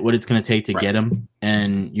up what it's going to take to get him,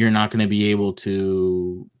 and you're not going to be able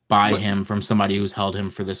to buy him from somebody who's held him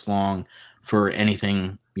for this long for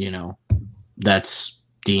anything, that's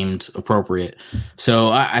deemed appropriate. So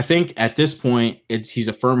I think at this point he's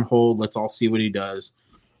a firm hold. Let's all see what he does,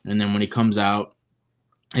 and then when he comes out,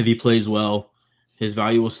 if he plays well, his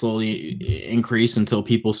value will slowly increase until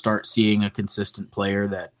people start seeing a consistent player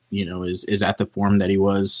that, is at the form that he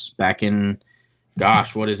was back in,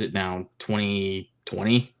 gosh, what is it now?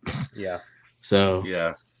 2020? Yeah. So.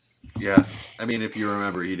 Yeah. I mean, if you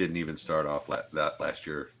remember, he didn't even start off that last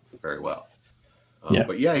year very well.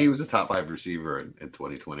 But yeah, he was a top 5 receiver in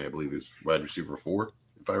 2020. I believe he was wide receiver 4,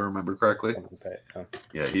 if I remember correctly.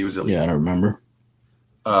 Yeah, he was. Yeah, I don't remember.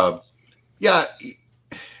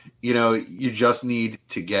 You just need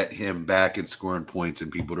to get him back and scoring points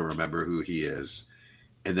and people to remember who he is,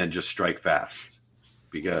 and then just strike fast,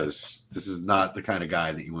 because this is not the kind of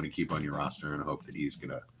guy that you want to keep on your roster and hope that he's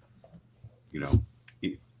gonna,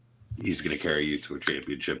 he's gonna carry you to a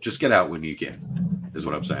championship. Just get out when you can, is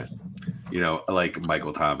what I'm saying. Like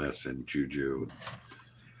Michael Thomas and Juju,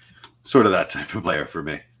 sort of that type of player for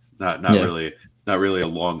me. Not really a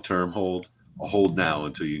long-term hold. A hold now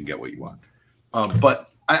until you can get what you want.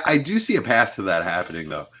 But I do see a path to that happening,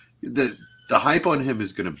 though. The hype on him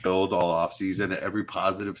is going to build all offseason. Every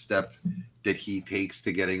positive step that he takes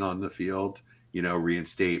to getting on the field,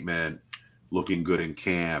 reinstatement, looking good in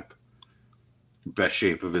camp, best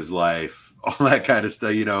shape of his life, all that kind of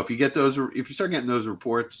stuff. If you start getting those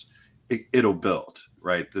reports, it'll build,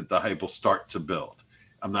 right? The hype will start to build.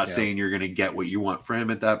 I'm not saying you're going to get what you want for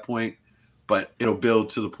him at that point, but it'll build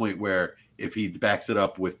to the point where if he backs it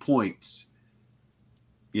up with points,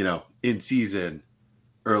 in season,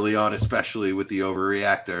 early on, especially with the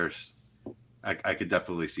overreactors, I could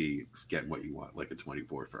definitely see getting what you want, like a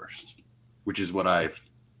 24 first, which is what I've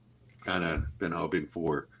kind of been hoping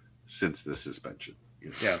for since the suspension.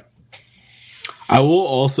 Yeah. I will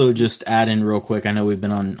also just add in real quick. I know we've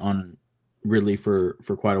been on Ridley for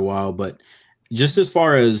quite a while, but just as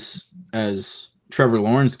far as Trevor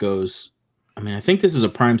Lawrence goes, I mean, I think this is a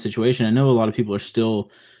prime situation. I know a lot of people are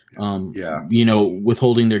still,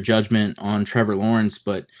 withholding their judgment on Trevor Lawrence,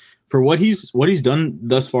 but for what he's done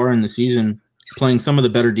thus far in the season, playing some of the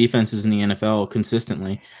better defenses in the NFL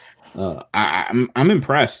consistently, I'm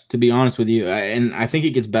impressed, to be honest with you, and I think it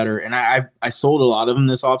gets better. And I sold a lot of him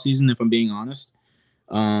this offseason, if I'm being honest.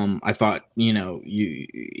 I thought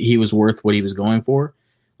he was worth what he was going for,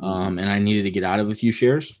 and I needed to get out of a few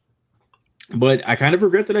shares. But I kind of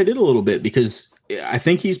regret that I did a little bit, because I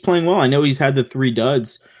think he's playing well. I know he's had the 3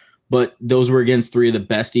 duds, but those were against 3 of the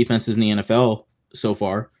best defenses in the NFL so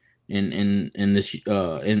far in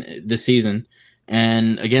this season,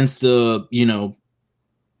 and against the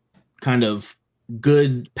kind of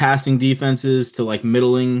good passing defenses to like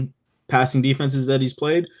middling passing defenses that he's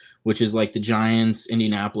played, which is like the Giants,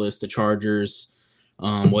 Indianapolis, the Chargers.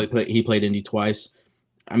 He played Indy twice.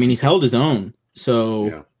 I mean, he's held his own.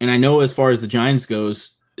 So, And I know as far as the Giants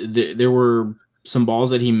goes, there were some balls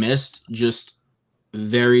that he missed just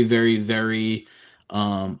very, very, very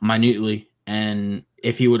minutely. And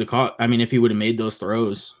if he would have made those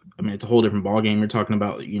throws, it's a whole different ball game. You're talking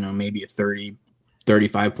about, maybe a 30,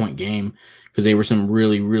 35 point game, because they were some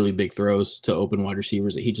really, really big throws to open wide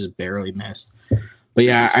receivers that he just barely missed. But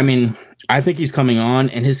yeah, I think he's coming on,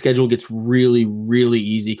 and his schedule gets really, really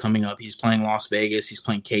easy coming up. He's playing Las Vegas. He's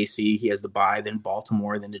playing KC. He has the bye, then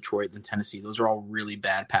Baltimore, then Detroit, then Tennessee. Those are all really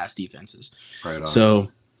bad pass defenses. Right on. So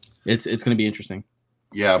it's going to be interesting.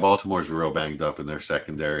 Yeah, Baltimore's real banged up in their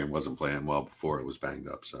secondary and wasn't playing well before it was banged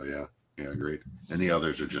up. So yeah, agreed. And the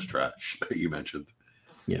others are just trash that you mentioned.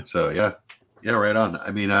 Yeah. So yeah, right on.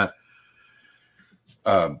 I mean,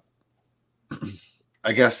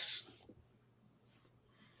 I guess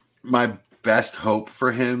my best hope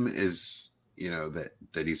for him is,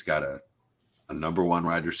 that he's got a number one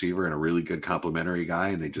wide receiver and a really good complimentary guy,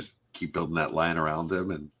 and they just keep building that line around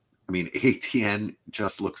him. And I mean, ATN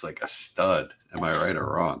just looks like a stud. Am I right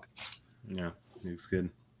or wrong? Yeah, looks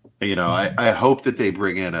good. I hope that they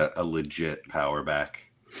bring in a legit power back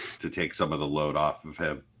to take some of the load off of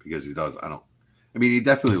him, because he does. He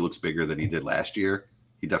definitely looks bigger than he did last year.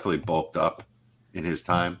 He definitely bulked up in his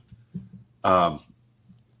time.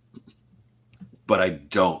 But I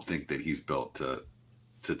don't think that he's built to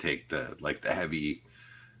take the heavy,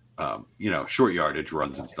 short yardage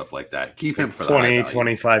runs and stuff like that. Keep him for 20,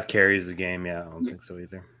 25 carries a game. Yeah, I don't think so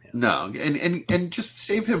either. Yeah. No, and just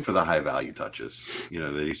save him for the high value touches,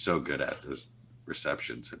 that he's so good at, those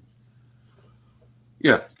receptions and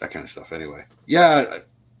that kind of stuff. Anyway,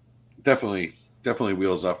 definitely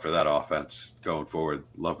wheels up for that offense going forward.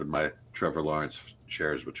 Loving my Trevor Lawrence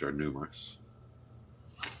shares, which are numerous.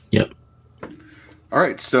 Yep. All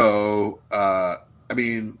right, so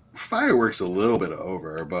fireworks a little bit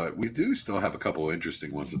over, but we do still have a couple of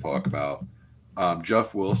interesting ones to talk about.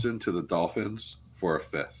 Jeff Wilson to the Dolphins for a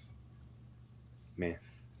 5th. Man,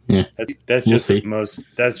 yeah, that's just if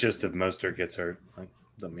Mostert gets hurt.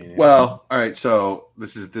 Well, all right. So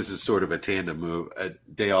this is sort of a tandem move.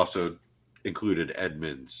 They also included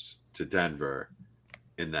Edmonds to Denver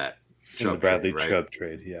in that the Bradley Chubb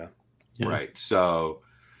trade. Yeah, right. So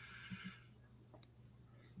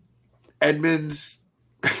Edmonds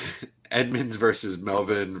versus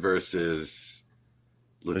Melvin versus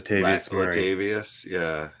Latavius.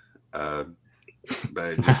 Yeah.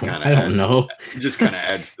 But it just kind of I don't know. It just kind of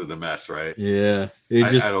adds to the mess, right? Yeah.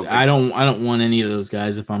 I don't want any of those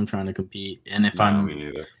guys if I'm trying to compete. And if I'm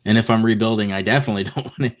rebuilding, I definitely don't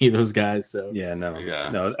want any of those guys. So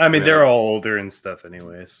no. I mean, they're all older and stuff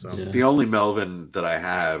anyway. So the only Melvin that I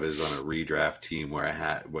have is on a redraft team where I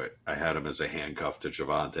had him as a handcuff to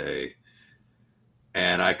Javonte.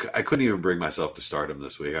 And I couldn't even bring myself to start him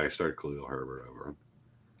this week. I started Khalil Herbert over him.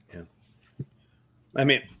 I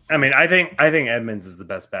mean, I think Edmonds is the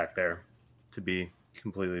best back there, to be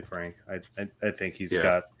completely frank. I think he's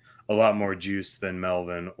got a lot more juice than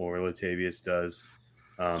Melvin or Latavius does.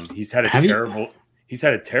 He's had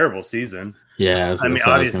a terrible season. Yeah,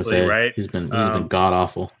 obviously, right? He's been god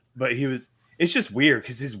awful. But it's just weird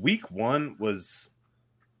because his week 1 was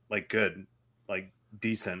good,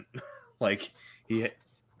 decent. He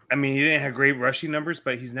didn't have great rushing numbers,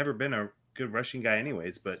 but he's never been a good rushing guy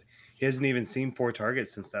anyways. But he hasn't even seen 4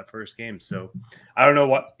 targets since that first game. So I don't know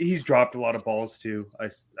what he's dropped a lot of balls too. I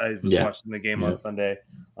was watching the game on Sunday.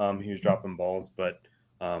 He was dropping balls, but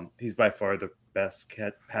he's by far the best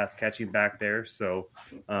pass catching back there. So,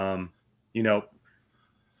 Russ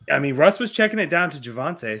was checking it down to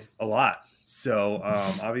Javonte a lot. So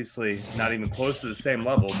obviously not even close to the same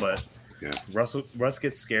level, but Russ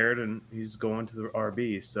gets scared and he's going to the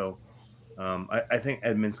RB. So I think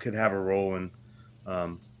Edmonds could have a role in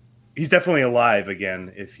he's definitely alive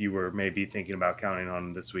again. If you were maybe thinking about counting on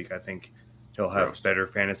him this week, I think he'll have better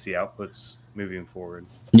fantasy outputs moving forward.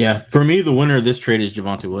 Yeah, for me, the winner of this trade is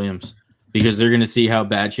Javonte Williams, because they're going to see how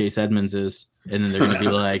bad Chase Edmonds is, and then they're going to be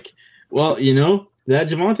like, "Well, that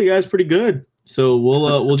Javonte guy's pretty good, so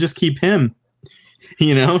we'll just keep him."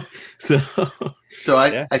 So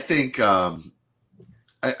I think I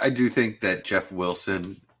do think that Jeff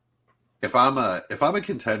Wilson, if I'm a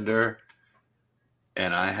contender.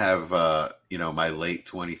 And I have, my late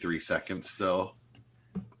 23 seconds still.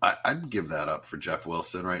 I'd give that up for Jeff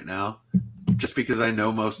Wilson right now, just because I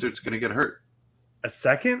know Mostert's going to get hurt. A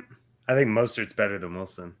second? I think Mostert's better than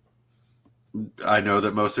Wilson. I know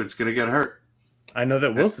that Mostert's going to get hurt. I know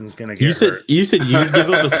that Wilson's going to get hurt. You said you'd give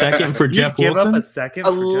up a second for Jeff Wilson? Give up a second? A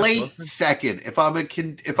late second. If I'm a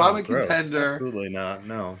contender, absolutely not.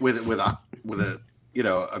 No. With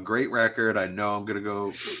a great record, I know I'm going to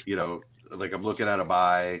go. I'm looking at a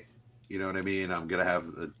buy, you know what I mean? I'm going to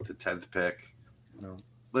have the 10th pick. No.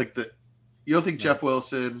 You don't think Jeff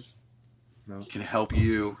Wilson can help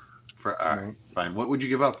you for, all right, fine. What would you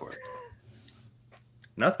give up for it?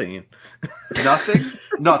 Nothing. Nothing?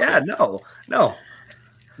 Nothing. Yeah, no.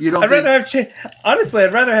 You don't I'd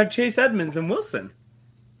rather have Chase Edmonds than Wilson.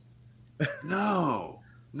 No.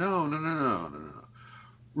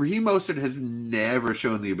 Raheem Mostert has never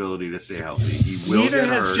shown the ability to stay healthy. He will get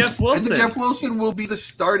hurt. Jeff Wilson. And Jeff Wilson will be the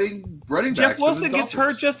starting running back. Jeff Wilson gets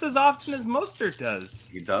hurt just as often as Mostert does.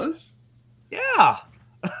 He does? Yeah.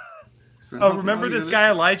 Oh, remember this guy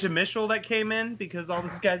Elijah Mitchell that came in because all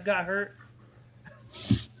those guys got hurt?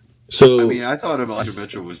 So I mean, I thought Elijah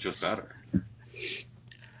Mitchell was just better.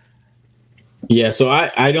 Yeah, so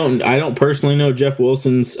I don't personally know Jeff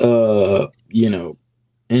Wilson's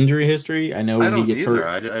injury history. I know he gets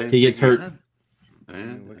hurt. He gets hurt.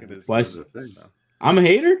 Look at his. I'm a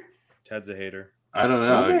hater. Chad's a hater. I don't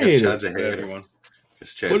know. I guess Chad's a hater. Everyone.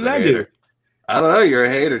 What did I do? I don't know. You're a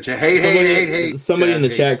hater. Hate. Somebody in the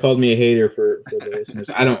chat called me a hater for the listeners.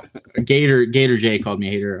 I don't. Gator J called me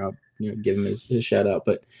a hater. I'll give him his shout out,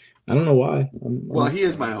 but I don't know why. He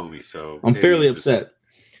is my homie, so I'm fairly upset.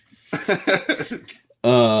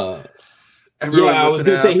 I was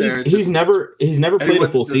gonna say he's never played a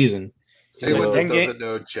full season. Anyone that doesn't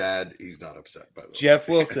know Chad, he's not upset by the way. Jeff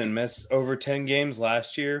Wilson missed over 10 games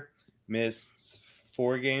last year. Missed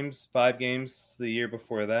 5 games the year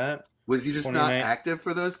before that. Was he just not active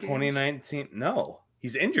for those games? 2019. No,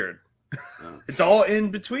 he's injured. Oh. It's all in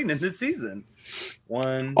between in this season.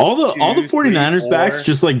 All the 49ers backs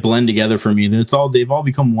just like blend together for me. They've all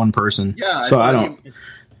become one person. Yeah, so I don't.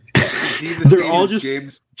 They're all just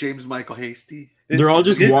James Michael Hasty. They're all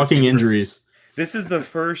just walking injuries. This is the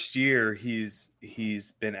first year he's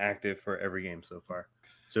been active for every game so far.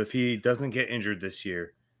 So if he doesn't get injured this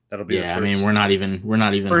year, that'll be I mean, we're not even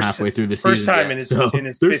halfway through the season. First time yet, in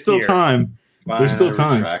his there's still year. time. Fine, there's still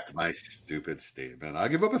time. Retract my stupid statement. I'll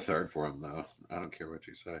give up a third for him though. I don't care what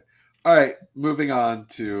you say. All right, moving on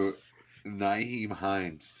to Nyheim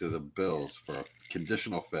Hines to the Bills for a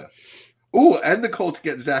conditional 5th. Oh, and the Colts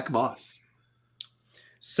get Zach Moss.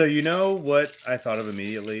 So you know what I thought of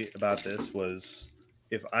immediately about this was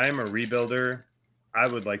if I'm a rebuilder, I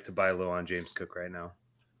would like to buy low on James Cook right now.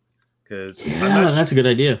 Because that's a good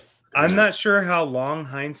idea. I'm not sure how long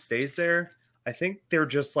Hines stays there. I think they're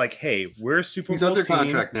just like, hey, we're a Super Bowl team. He's under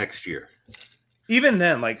contract next year. Even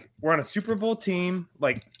then, like, we're on a Super Bowl team.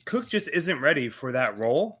 Like, Cook just isn't ready for that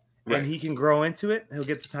role. Right. And he can grow into it. He'll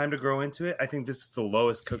get the time to grow into it. I think this is the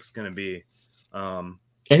lowest Cook's going to be. And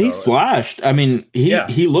he's flashed. I mean,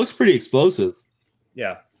 he looks pretty explosive.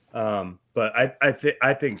 Yeah. But I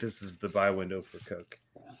think this is the buy window for Cook.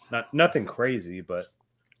 Nothing crazy, but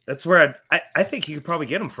that's where I think you could probably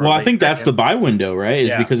get him for. Well, I think that's the buy window,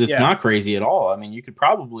 right? Because it's not crazy at all. I mean, you could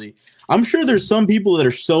probably. I'm sure there's some people that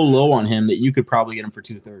are so low on him that you could probably get him for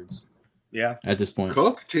 2/3. Yeah. At this point,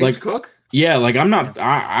 James Cook. Yeah, like I'm not.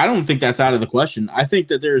 I don't think that's out of the question. I think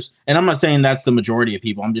that there's, and I'm not saying that's the majority of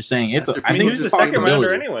people. I'm just saying it's. I think it's a second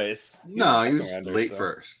rounder, anyways. No, he was late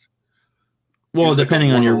first. Well,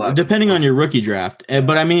 depending on your rookie draft,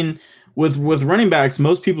 but I mean, with running backs,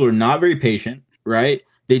 most people are not very patient, right?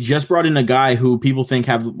 They just brought in a guy who people think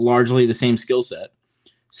have largely the same skill set.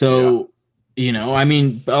 So, I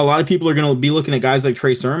mean, a lot of people are going to be looking at guys like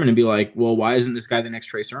Trey Sermon and be like, well, why isn't this guy the next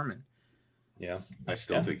Trey Sermon? Yeah. I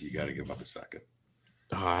still think you got to give up a second.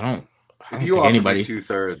 I don't if you offer me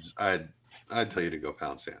 2/3, I'd tell you to go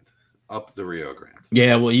pound sand up the Rio Grande.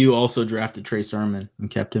 Yeah, well, you also drafted Trey Sermon and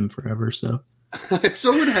kept him forever, so. If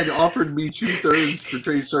someone had offered me 2/3 for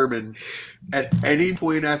Trey Sermon at any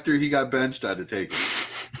point after he got benched, I'd have taken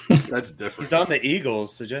it. That's different. He's on the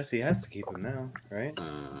Eagles, so Jesse has to keep him now, right?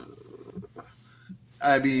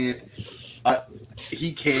 I mean,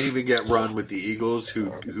 he can't even get run with the Eagles,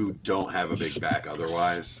 who don't have a big back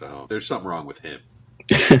otherwise. So there's something wrong with him.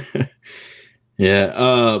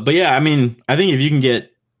 Yeah, but yeah, I mean, I think if you can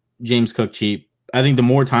get James Cook cheap, I think the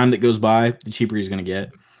more time that goes by, the cheaper he's going to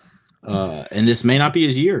get. And this may not be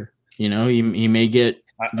his year. He may get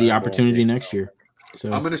the opportunity next year.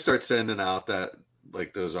 So I'm going to start sending out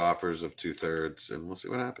those offers of 2/3, and we'll see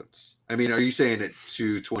what happens. I mean, are you saying it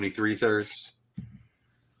to 23/3?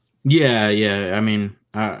 Yeah. I mean,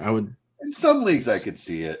 I would. In some leagues, I could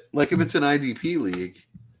see it. Like if it's an IDP league,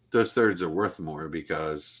 those thirds are worth more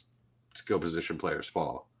because skill position players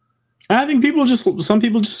fall. I think some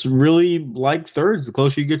people just really like thirds the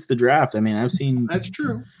closer you get to the draft. I mean, I've seen that's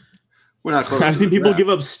true. We're not close. I've seen people give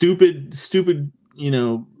up stupid,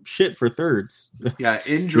 shit for thirds. Yeah,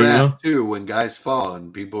 in draft too, when guys fall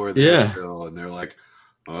and people are there still, and they're like,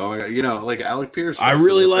 "Oh my god," like Alec Pierce. I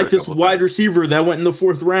really like this wide receiver that went in the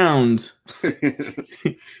 4th round.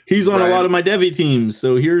 He's on a lot of my Devy teams,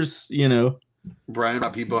 so here's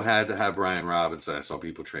people had to have Brian Robinson. I saw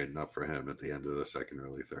people trading up for him at the end of the second,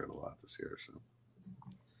 early third a lot this year. So,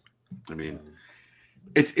 I mean,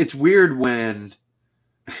 it's weird when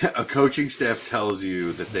a coaching staff tells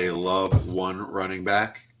you that they love one running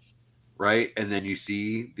back, right? And then you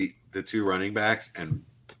see the 2 running backs and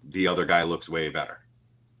the other guy looks way better.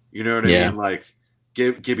 You know what I mean? Like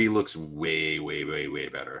Gibby looks way, way, way, way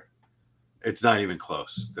better. It's not even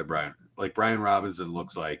close to Brian. Like Brian Robinson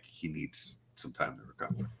looks like he needs some time to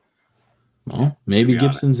recover. Well, maybe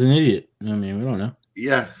Gibson's an idiot. I mean, we don't know.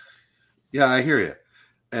 Yeah, I hear you.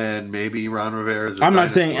 And maybe Ron Rivera's. I'm not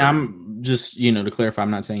saying. I'm just to clarify.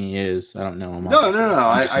 I'm not saying he is. I don't know him. No.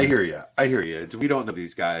 I hear you. We don't know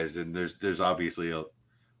these guys, and there's obviously a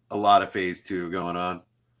lot of phase 2 going on.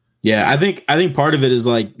 Yeah, I think part of it is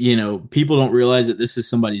like, people don't realize that this is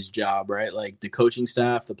somebody's job, right? Like the coaching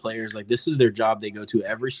staff, the players, like this is their job. They go to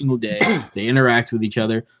every single day. They interact with each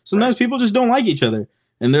other. Sometimes people just don't like each other,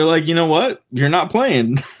 and they're like, you know what? You're not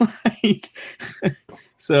playing.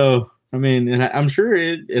 So. I mean, and I'm sure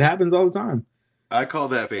it happens all the time. I call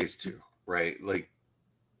that phase 2, right? Like,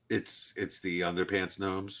 it's the underpants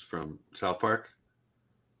gnomes from South Park.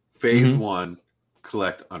 Phase 1,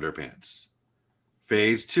 collect underpants.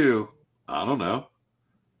 Phase 2, I don't know.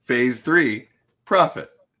 Phase 3, profit,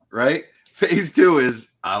 right? Phase 2 is,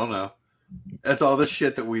 I don't know. That's all the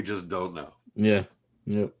shit that we just don't know. Yeah.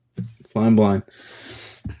 Yep. Flying blind.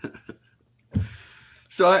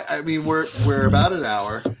 So, I mean, we're about an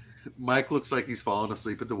hour. Mike looks like he's falling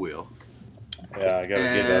asleep at the wheel. Yeah, I gotta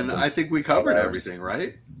and I think we covered everything,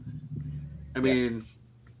 right? I mean,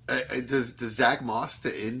 does Zach Moss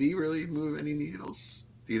to Indy really move any needles?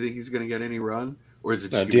 Do you think he's going to get any run, or is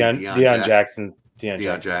it just Deion Jackson?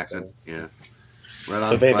 Deion Jackson, yeah. Right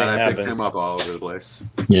on. Glad I picked him up all over the place.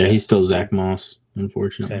 Yeah, he's still Zach Moss,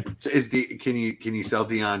 unfortunately. So can you sell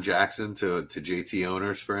Deion Jackson to JT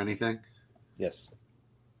owners for anything? Yes.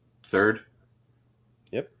 Third.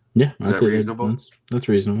 Yeah, is that reasonable? That's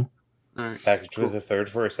reasonable. All right, package with a third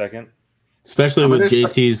for a second, especially with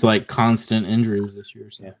JT's like constant injuries this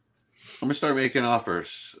year. So. Yeah, I'm gonna start making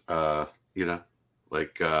offers. Like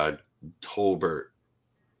Tolbert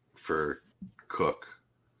for Cook.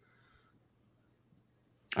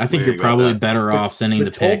 I think you're probably better off sending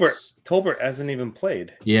the picks. Tolbert hasn't even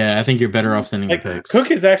played. Yeah, I think you're better off sending the picks. Cook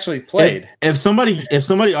has actually played. If somebody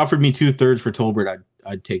offered me 2/3 for Tolbert,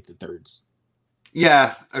 I'd take the thirds.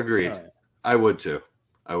 Yeah, agreed. Right. I would too.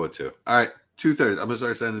 All right, 2/3. I'm gonna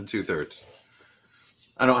start sending 2/3.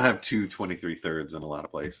 I don't have 2 23/3 in a lot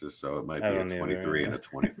of places, so it might be a 23 and a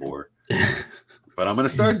 24. But I'm gonna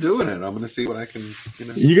start doing it. I'm gonna see what I can.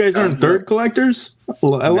 You guys aren't third collectors? I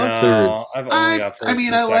love thirds. I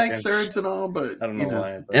like thirds and all, but I don't know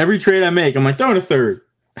why. But... Every trade I make, I'm like throwing a third.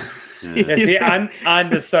 Yeah, see, I'm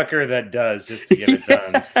the sucker that does just to get it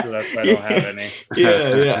done, so that's why I don't have any.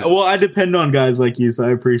 Yeah. Well, I depend on guys like you, so I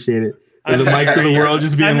appreciate it. The Mikes of the world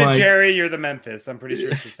just being like, Jerry, you're the Memphis. I'm pretty sure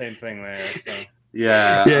it's the same thing there. So.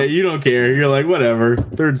 Yeah. Yeah, you don't care. You're like, whatever.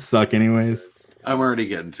 Thirds suck anyways. I'm already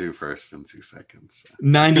getting 2 firsts in 2 seconds.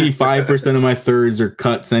 95% of my thirds are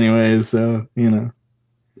cuts anyways, so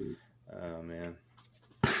Oh man.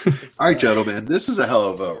 All right, gentlemen. This was a hell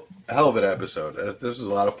of an episode. This was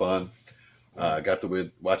a lot of fun. Got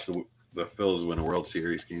to watch the Phils win a World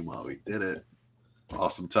Series game while we did it.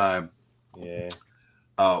 Awesome time. Yeah.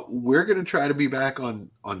 We're gonna try to be back on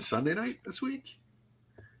Sunday night this week.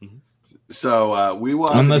 Mm-hmm. So we will,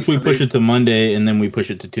 unless we push it to Monday and then we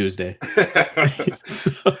push it to Tuesday.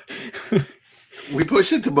 We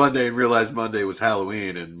pushed it to Monday and realized Monday was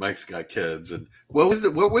Halloween and Mike's got kids. And what was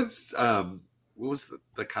the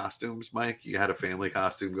costumes, Mike? You had a family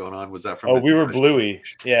costume going on. Was that from? We were Bluey.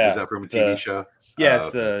 Yeah. Was that from a TV show? Yeah,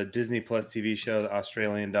 it's the Disney Plus TV show, the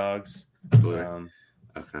Australian Dogs. Okay.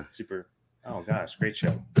 Super. Oh gosh, great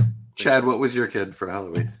show. Chad, what was your kid for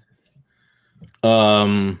Halloween?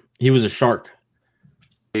 He was a shark.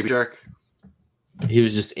 Baby shark? He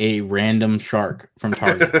was just a random shark from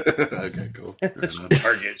Target. Okay, cool.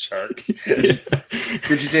 Target shark. Did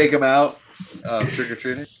you take him out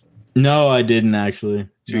trick-or-treating? No, I didn't actually.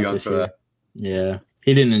 Too young for that? Yeah.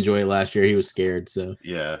 He didn't enjoy it last year. He was scared, so.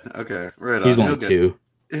 Yeah, okay. Right on. He's only 2.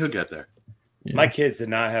 He'll get there. Yeah. My kids did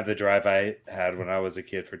not have the drive I had when I was a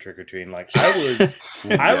kid for trick-or-treating. Like,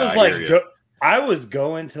 I was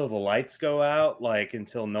going till the lights go out, like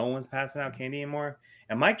until no one's passing out candy anymore.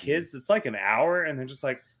 And my kids, it's like an hour, and they're just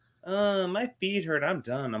like, my feet hurt. I'm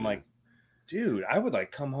done. I'm like, dude, I would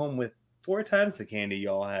like come home with 4 times the candy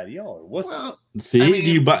y'all had. Y'all are wusses. Well, see, I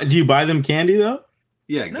mean, do you buy them candy though?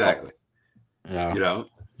 Yeah, exactly. No. You don't?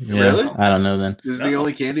 Yeah, really? I don't know then. This is the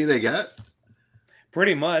only candy they get?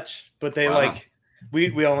 Pretty much, but they like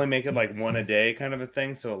we only make it like 1 a day kind of a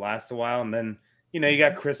thing, so it lasts a while, and then you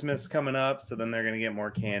got Christmas coming up, so then they're gonna get more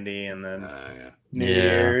candy, and then New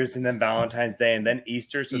Year's, and then Valentine's Day, and then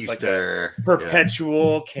Easter. So it's like a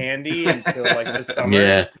perpetual candy until like the summer.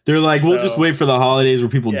 Yeah, they're like, we'll just wait for the holidays where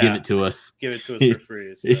people give it to us. Give it to us for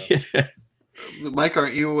free. So. Mike,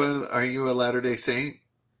 aren't you a Latter-day Saint?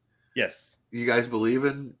 Yes. you guys believe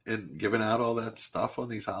in giving out all that stuff on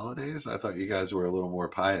these holidays? I thought you guys were a little more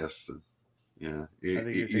pious. Than,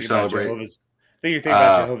 you celebrate. I think you're thinking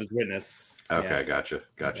about Jehovah's Witness. Okay, gotcha.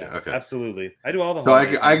 Yeah, Okay, absolutely. I do all the. So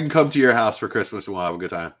I can come to your house for Christmas and we'll have a good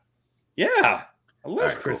time. Yeah, I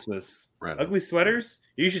love Christmas. Cool. Right ugly sweaters.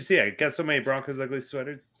 You should see. I got so many Broncos ugly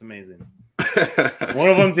sweaters. It's amazing. One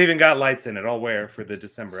of them's even got lights in it. I'll wear for the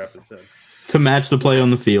December episode to match the play on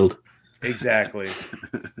the field. Exactly.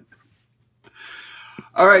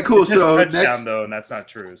 All right, cool. So touchdown, next, though, and that's not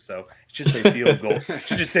true. So it should say field goal. It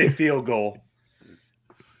should just say field goal.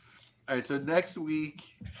 All right. So next week,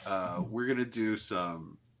 we're gonna do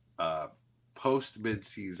some post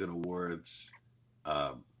mid-season awards.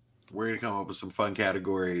 We're gonna come up with some fun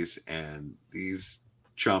categories, and these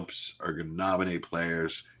chumps are gonna nominate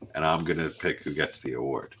players, and I'm gonna pick who gets the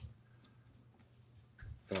award.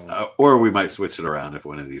 Or we might switch it around if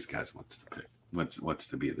one of these guys wants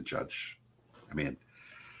to be the judge. I mean,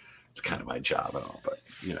 it's kind of my job and all, but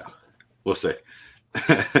we'll see.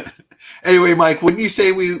 Anyway, Mike, wouldn't you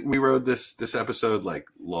say we rode this episode like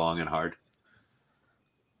long and hard?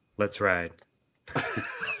 Let's ride.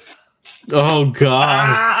 Oh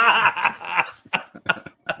God.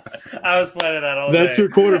 I was planning that all day. That's your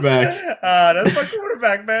quarterback. That's my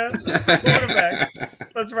quarterback, man.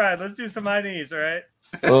 Let's ride. Let's do some high knees, all right?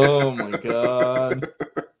 Oh my God.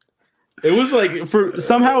 It was like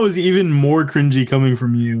somehow it was even more cringy coming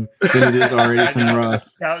from you than it is already from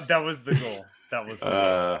Russ. That was the goal. That was the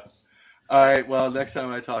goal. All right. Well, next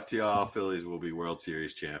time I talk to y'all, Phillies will be World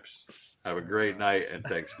Series champs. Have a great night, and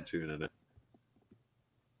thanks for tuning in.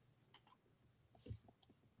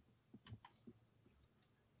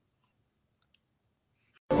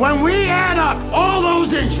 When we add up all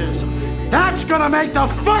those inches, that's gonna make the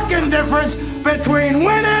fucking difference between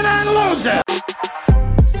winning and losing.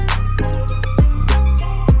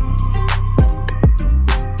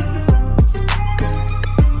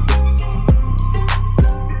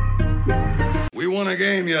 We won a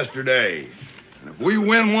game yesterday. And if we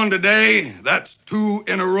win one today, that's 2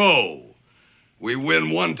 in a row. We win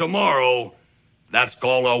one tomorrow, that's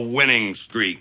called a winning streak.